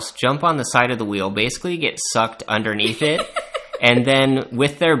a mouse jump on the side of the wheel, basically get sucked underneath it, and then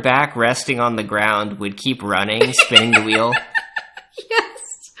with their back resting on the ground, would keep running, spinning the wheel. Yes.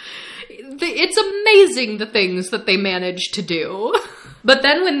 It's amazing the things that they managed to do. But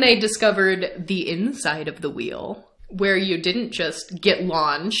then when they discovered the inside of the wheel, where you didn't just get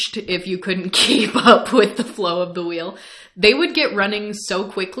launched if you couldn't keep up with the flow of the wheel, they would get running so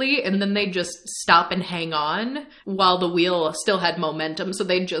quickly, and then they'd just stop and hang on while the wheel still had momentum, so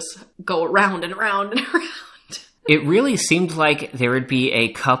they'd just go around and around and around. It really seemed like there would be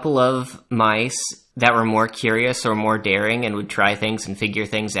a couple of mice that were more curious or more daring and would try things and figure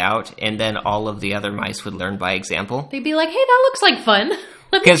things out, and then all of the other mice would learn by example. They'd be like, hey, that looks like fun.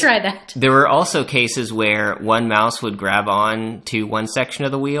 Let me try that. There were also cases where one mouse would grab on to one section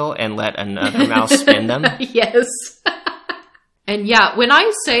of the wheel and let another mouse spin them. Yes. And yeah, when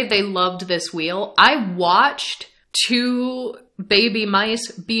I say they loved this wheel, I watched 2 baby mice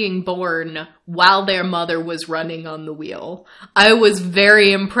being born while their mother was running on the wheel. I was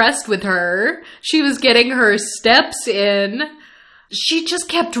very impressed with her. She was getting her steps in. She just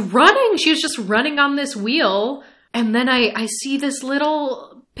kept running. She was just running on this wheel. And then I see this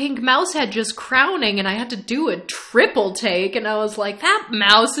little pink mouse head just crowning, and I had to do a triple take, and I was like, that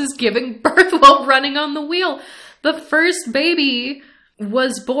mouse is giving birth while running on the wheel. The first baby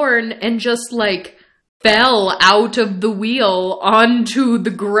was born and just fell out of the wheel onto the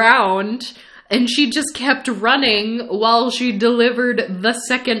ground, and she just kept running while she delivered the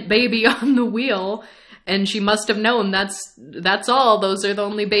second baby on the wheel. And she must have known that's all. Those are the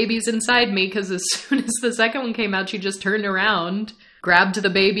only babies inside me, because as soon as the second one came out, she just turned around, grabbed the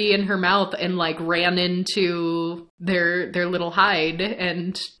baby in her mouth, and ran into their little hide.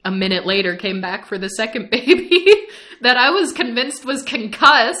 And a minute later came back for the second baby that I was convinced was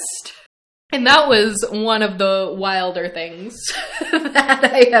concussed. And that was one of the wilder things that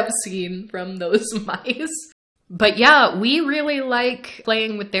I have seen from those mice. But yeah, we really like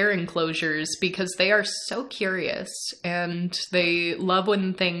playing with their enclosures because they are so curious, and they love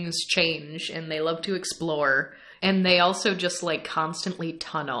when things change, and they love to explore. And they also just constantly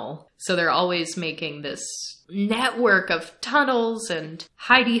tunnel. So they're always making this network of tunnels and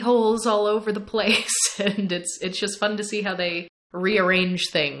hidey holes all over the place. And it's just fun to see how they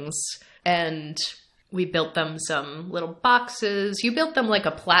rearrange things. And we built them some little boxes. You built them like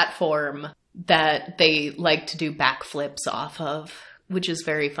a platform that they like to do backflips off of, which is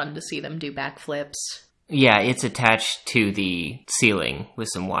very fun to see them do backflips. Yeah, it's attached to the ceiling with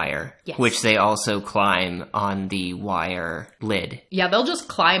some wire, yes, which they also climb on the wire lid. Yeah, they'll just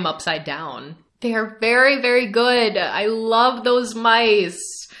climb upside down. They're very, very good. I love those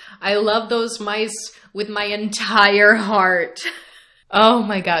mice. I love those mice with my entire heart. Oh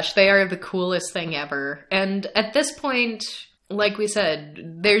my gosh, they are the coolest thing ever. And at this point, like we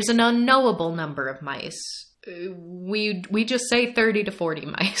said, there's an unknowable number of mice. We just say 30 to 40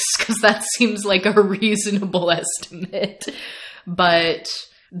 mice, because that seems like a reasonable estimate. But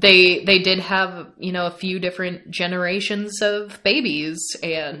they did have, a few different generations of babies,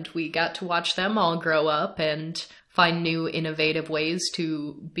 and we got to watch them all grow up. And find new innovative ways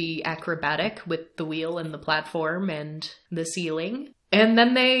to be acrobatic with the wheel and the platform and the ceiling. And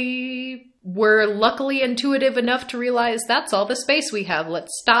then they were luckily intuitive enough to realize that's all the space we have.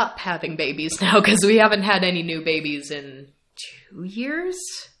 Let's stop having babies now, because we haven't had any new babies in 2 years?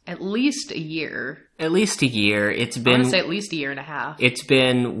 At least a year. At least a year. It's been... I want to say at least a year and a half. It's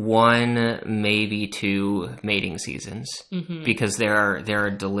been 1, maybe 2 mating seasons. Mm-hmm. Because there are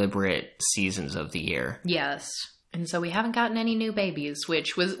deliberate seasons of the year. Yes. And so we haven't gotten any new babies,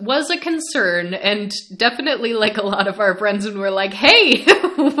 which was a concern, and definitely like a lot of our friends when we're like, hey,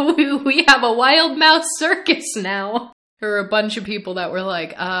 we have a wild mouse circus now. There were a bunch of people that were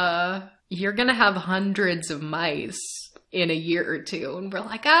like, you're gonna have hundreds of mice in a year or two. And we're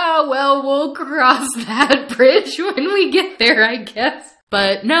like, oh, well, we'll cross that bridge when we get there, I guess.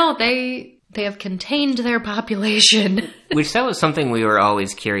 But no, they have contained their population. Which that was something we were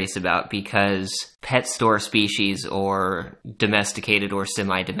always curious about, because pet store species or domesticated or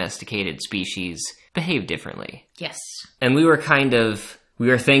semi-domesticated species behave differently. Yes. And we were hoping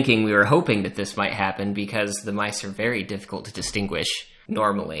that this might happen, because the mice are very difficult to distinguish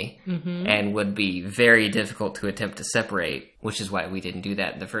normally, mm-hmm. and would be very difficult to attempt to separate, which is why we didn't do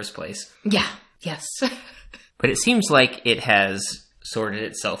that in the first place. Yeah, yes. But it seems like it has sorted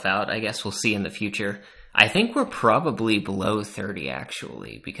itself out. I guess we'll see in the future. I think we're probably below 30,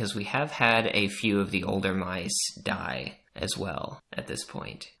 actually, because we have had a few of the older mice die as well at this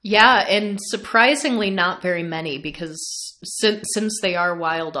point. Yeah, and surprisingly not very many, because since they are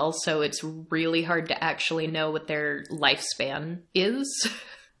wild also, it's really hard to actually know what their lifespan is,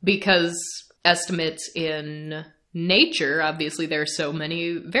 because estimates in nature, obviously there are so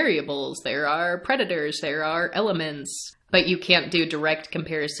many variables. There are predators, there are elements, but you can't do direct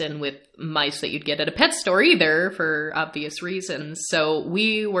comparison with mice that you'd get at a pet store either, for obvious reasons. So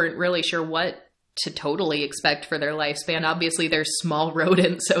we weren't really sure what to totally expect for their lifespan. Obviously, they're small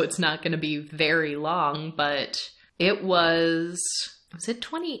rodents, so it's not going to be very long, but it was it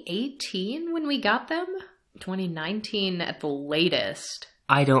 2018 when we got them? 2019 at the latest.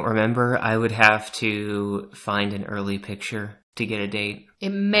 I don't remember. I would have to find an early picture to get a date. It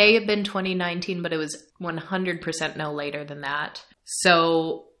may have been 2019, but it was 100% no later than that.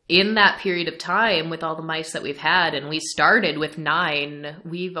 So in that period of time, with all the mice that we've had, and we started with 9,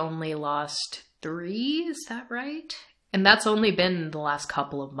 we've only lost 3, is that right? And that's only been the last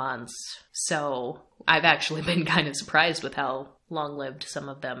couple of months. So I've actually been kind of surprised with how long-lived some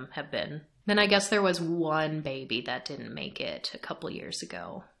of them have been. Then I guess there was one baby that didn't make it a couple years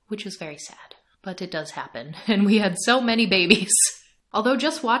ago, which is very sad. But it does happen. And we had so many babies. Although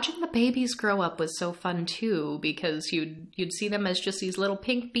just watching the babies grow up was so fun too, because you'd see them as just these little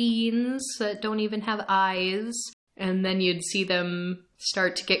pink beans that don't even have eyes. And then you'd see them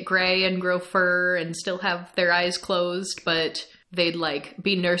start to get gray and grow fur and still have their eyes closed, but they'd like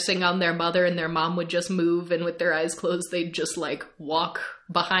be nursing on their mother, and their mom would just move, and with their eyes closed, they'd just like walk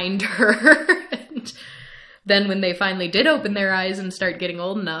behind her. And then when they finally did open their eyes and start getting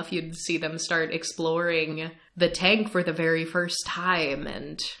old enough, you'd see them start exploring the tank for the very first time.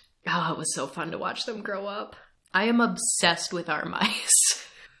 And it was so fun to watch them grow up. I am obsessed with our mice.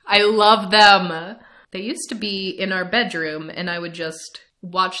 I love them. They used to be in our bedroom, and I would just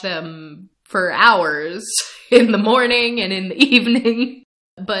watch them for hours in the morning and in the evening.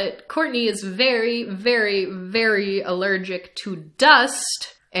 But Courtney is very, very, very allergic to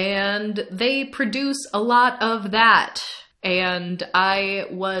dust, and they produce a lot of that. And I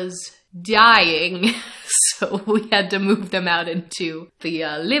was dying, so we had to move them out into the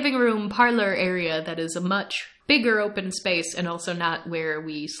living room parlor area that is a much bigger open space, and also not where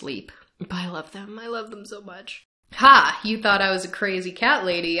we sleep. But I love them. I love them so much. Ha! You thought I was a crazy cat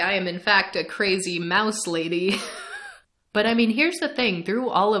lady. I am in fact a crazy mouse lady. But I mean, here's the thing. Through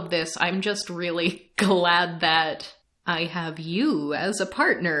all of this, I'm just really glad that I have you as a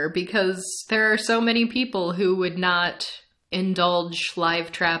partner, because there are so many people who would not indulge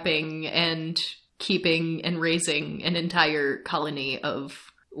live trapping and keeping and raising an entire colony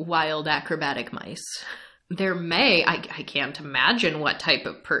of wild acrobatic mice. There I can't imagine what type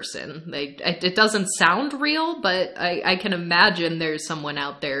of person. It doesn't sound real, but I can imagine there's someone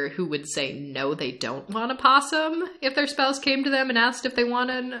out there who would say no, they don't want a possum if their spouse came to them and asked if they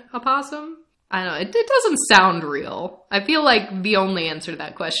wanted a possum. I don't know, it doesn't sound real. I feel like the only answer to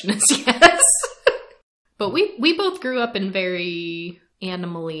that question is yes. But we both grew up in very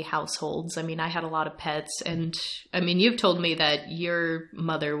animal-y households. I mean, I had a lot of pets, and I mean, you've told me that your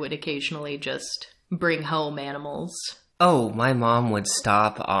mother would occasionally just bring home animals. Oh, my mom would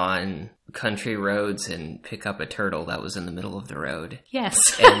stop on country roads and pick up a turtle that was in the middle of the road. Yes.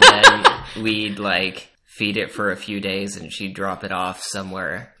 And then we'd like feed it for a few days and she'd drop it off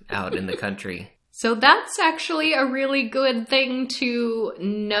somewhere out in the country. So that's actually a really good thing to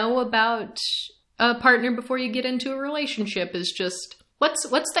know about a partner before you get into a relationship, is just what's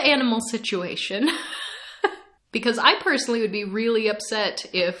the animal situation? Because I personally would be really upset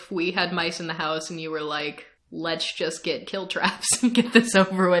if we had mice in the house and you were like, let's just get kill traps and get this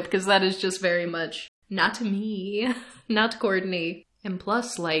over with, because that is just very much not me, not Courtney. And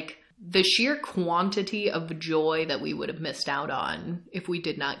plus, like, the sheer quantity of joy that we would have missed out on if we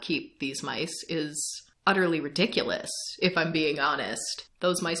did not keep these mice is utterly ridiculous, if I'm being honest.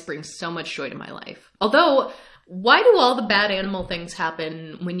 Those mice bring so much joy to my life. Although, why do all the bad animal things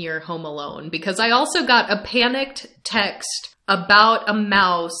happen when you're home alone? Because I also got a panicked text about a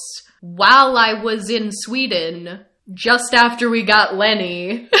mouse while I was in Sweden, just after we got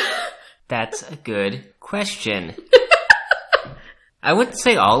Lenny. That's a good question. I wouldn't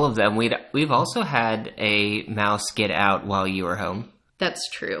say all of them. We've also had a mouse get out while you were home. That's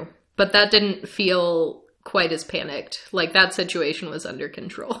true. But that didn't feel quite as panicked. Like, that situation was under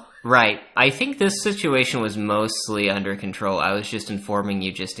control. Right. I think this situation was mostly under control. I was just informing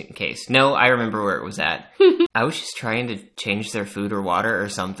you just in case. No, I remember where it was at. I was just trying to change their food or water or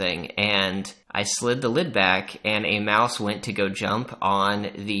something, and I slid the lid back, and a mouse went to go jump on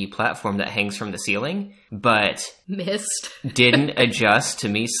the platform that hangs from the ceiling, but missed. Didn't adjust to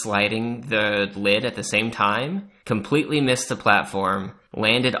me sliding the lid at the same time, completely missed the platform,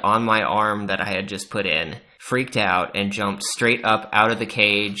 landed on my arm that I had just put in, freaked out, and jumped straight up out of the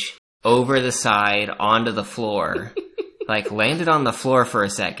cage, over the side, onto the floor. Like, landed on the floor for a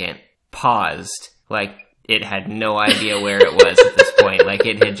second, paused, like, it had no idea where it was at this point. Like,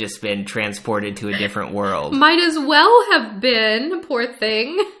 it had just been transported to a different world. Might as well have been, poor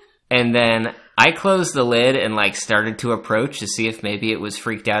thing. And then I closed the lid and, like, started to approach to see if maybe it was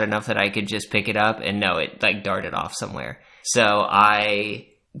freaked out enough that I could just pick it up. And no, it, like, darted off somewhere. So I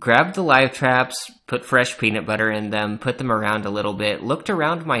grabbed the live traps, put fresh peanut butter in them, put them around a little bit, looked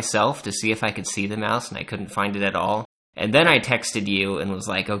around myself to see if I could see the mouse, and I couldn't find it at all. And then I texted you and was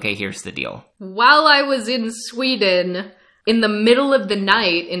like, okay, here's the deal. While I was in Sweden, in the middle of the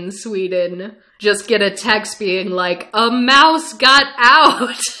night in Sweden, just get a text being like, a mouse got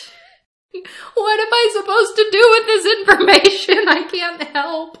out. What am I supposed to do with this information? I can't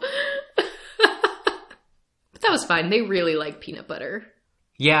help. But that was fine. They really like peanut butter.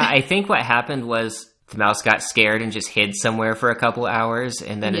 Yeah, I think what happened was the mouse got scared and just hid somewhere for a couple hours,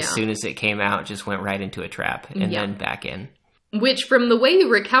 and then as soon as it came out, just went right into a trap, and then back in. Which, from the way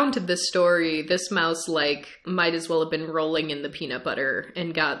you recounted this story, this mouse, like, might as well have been rolling in the peanut butter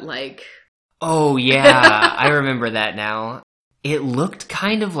and got, like... Oh, yeah, I remember that now. It looked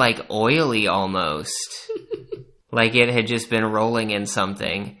kind of, like, oily almost. Like it had just been rolling in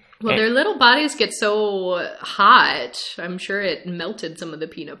something. Well, their little bodies get so hot, I'm sure it melted some of the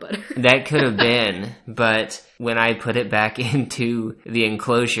peanut butter. That could have been, but when I put it back into the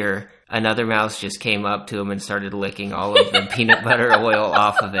enclosure, another mouse just came up to him and started licking all of the peanut butter oil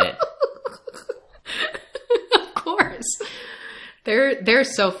off of it. Of course. They're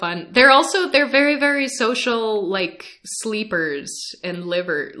so fun. They're very, very social, like, sleepers and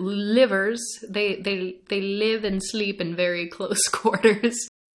livers. They live and sleep in very close quarters.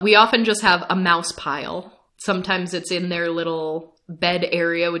 We often just have a mouse pile. Sometimes it's in their little bed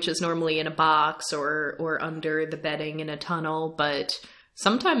area, which is normally in a box or under the bedding in a tunnel. But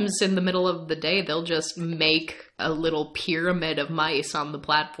sometimes in the middle of the day, they'll just make a little pyramid of mice on the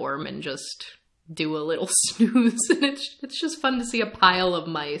platform and just do a little snooze. And it's just fun to see a pile of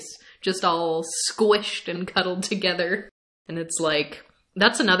mice just all squished and cuddled together. And it's like...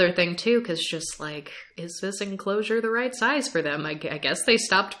 That's another thing, too, because just, like, is this enclosure the right size for them? I guess they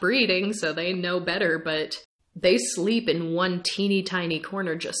stopped breeding, so they know better, but they sleep in one teeny tiny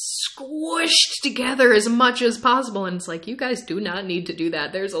corner, just squished together as much as possible, and it's like, you guys do not need to do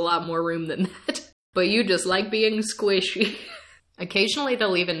that. There's a lot more room than that. But you just like being squishy. Occasionally,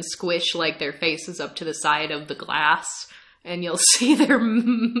 they'll even squish, like, their faces up to the side of the glass, and you'll see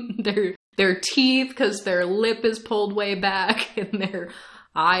their teeth because their lip is pulled way back and their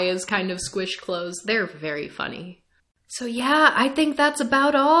eye is kind of squished closed. They're very funny. So yeah, I think that's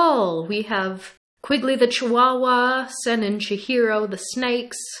about all. We have Quigley the Chihuahua, Sen and Chihiro the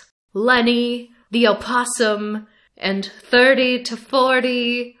snakes, Lenny the opossum, and 30 to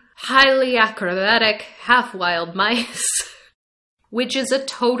 40 highly acrobatic half-wild mice. Which is a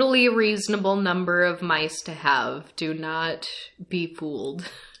totally reasonable number of mice to have. Do not be fooled.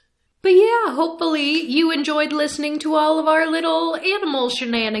 But yeah, hopefully you enjoyed listening to all of our little animal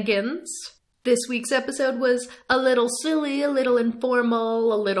shenanigans. This week's episode was a little silly, a little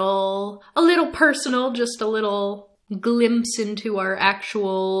informal, a little personal, just a little glimpse into our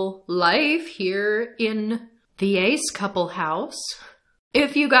actual life here in the Ace Couple house.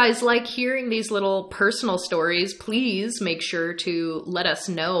 If you guys like hearing these little personal stories, please make sure to let us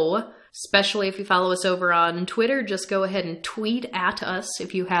know. Especially if you follow us over on Twitter, just go ahead and tweet at us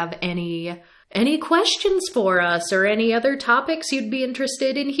if you have any questions for us or any other topics you'd be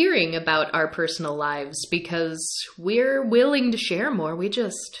interested in hearing about our personal lives, because we're willing to share more. We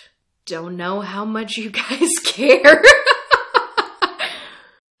just don't know how much you guys care.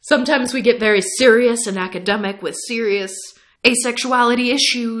 Sometimes we get very serious and academic with serious asexuality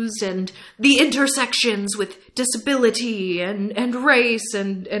issues and the intersections with disability and race,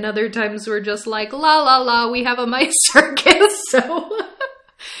 and other times we're just like, la la la, we have a mice circus. So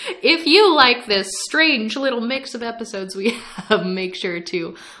if you like this strange little mix of episodes we have, make sure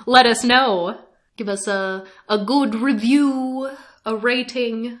to let us know. Give us a good review, a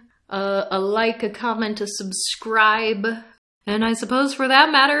rating, a like, a comment, a subscribe. And I suppose for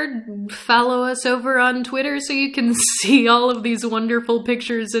that matter, follow us over on Twitter so you can see all of these wonderful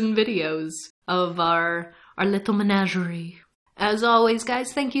pictures and videos of our little menagerie. As always,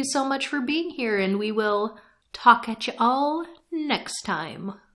 guys, thank you so much for being here, and we will talk at you all next time.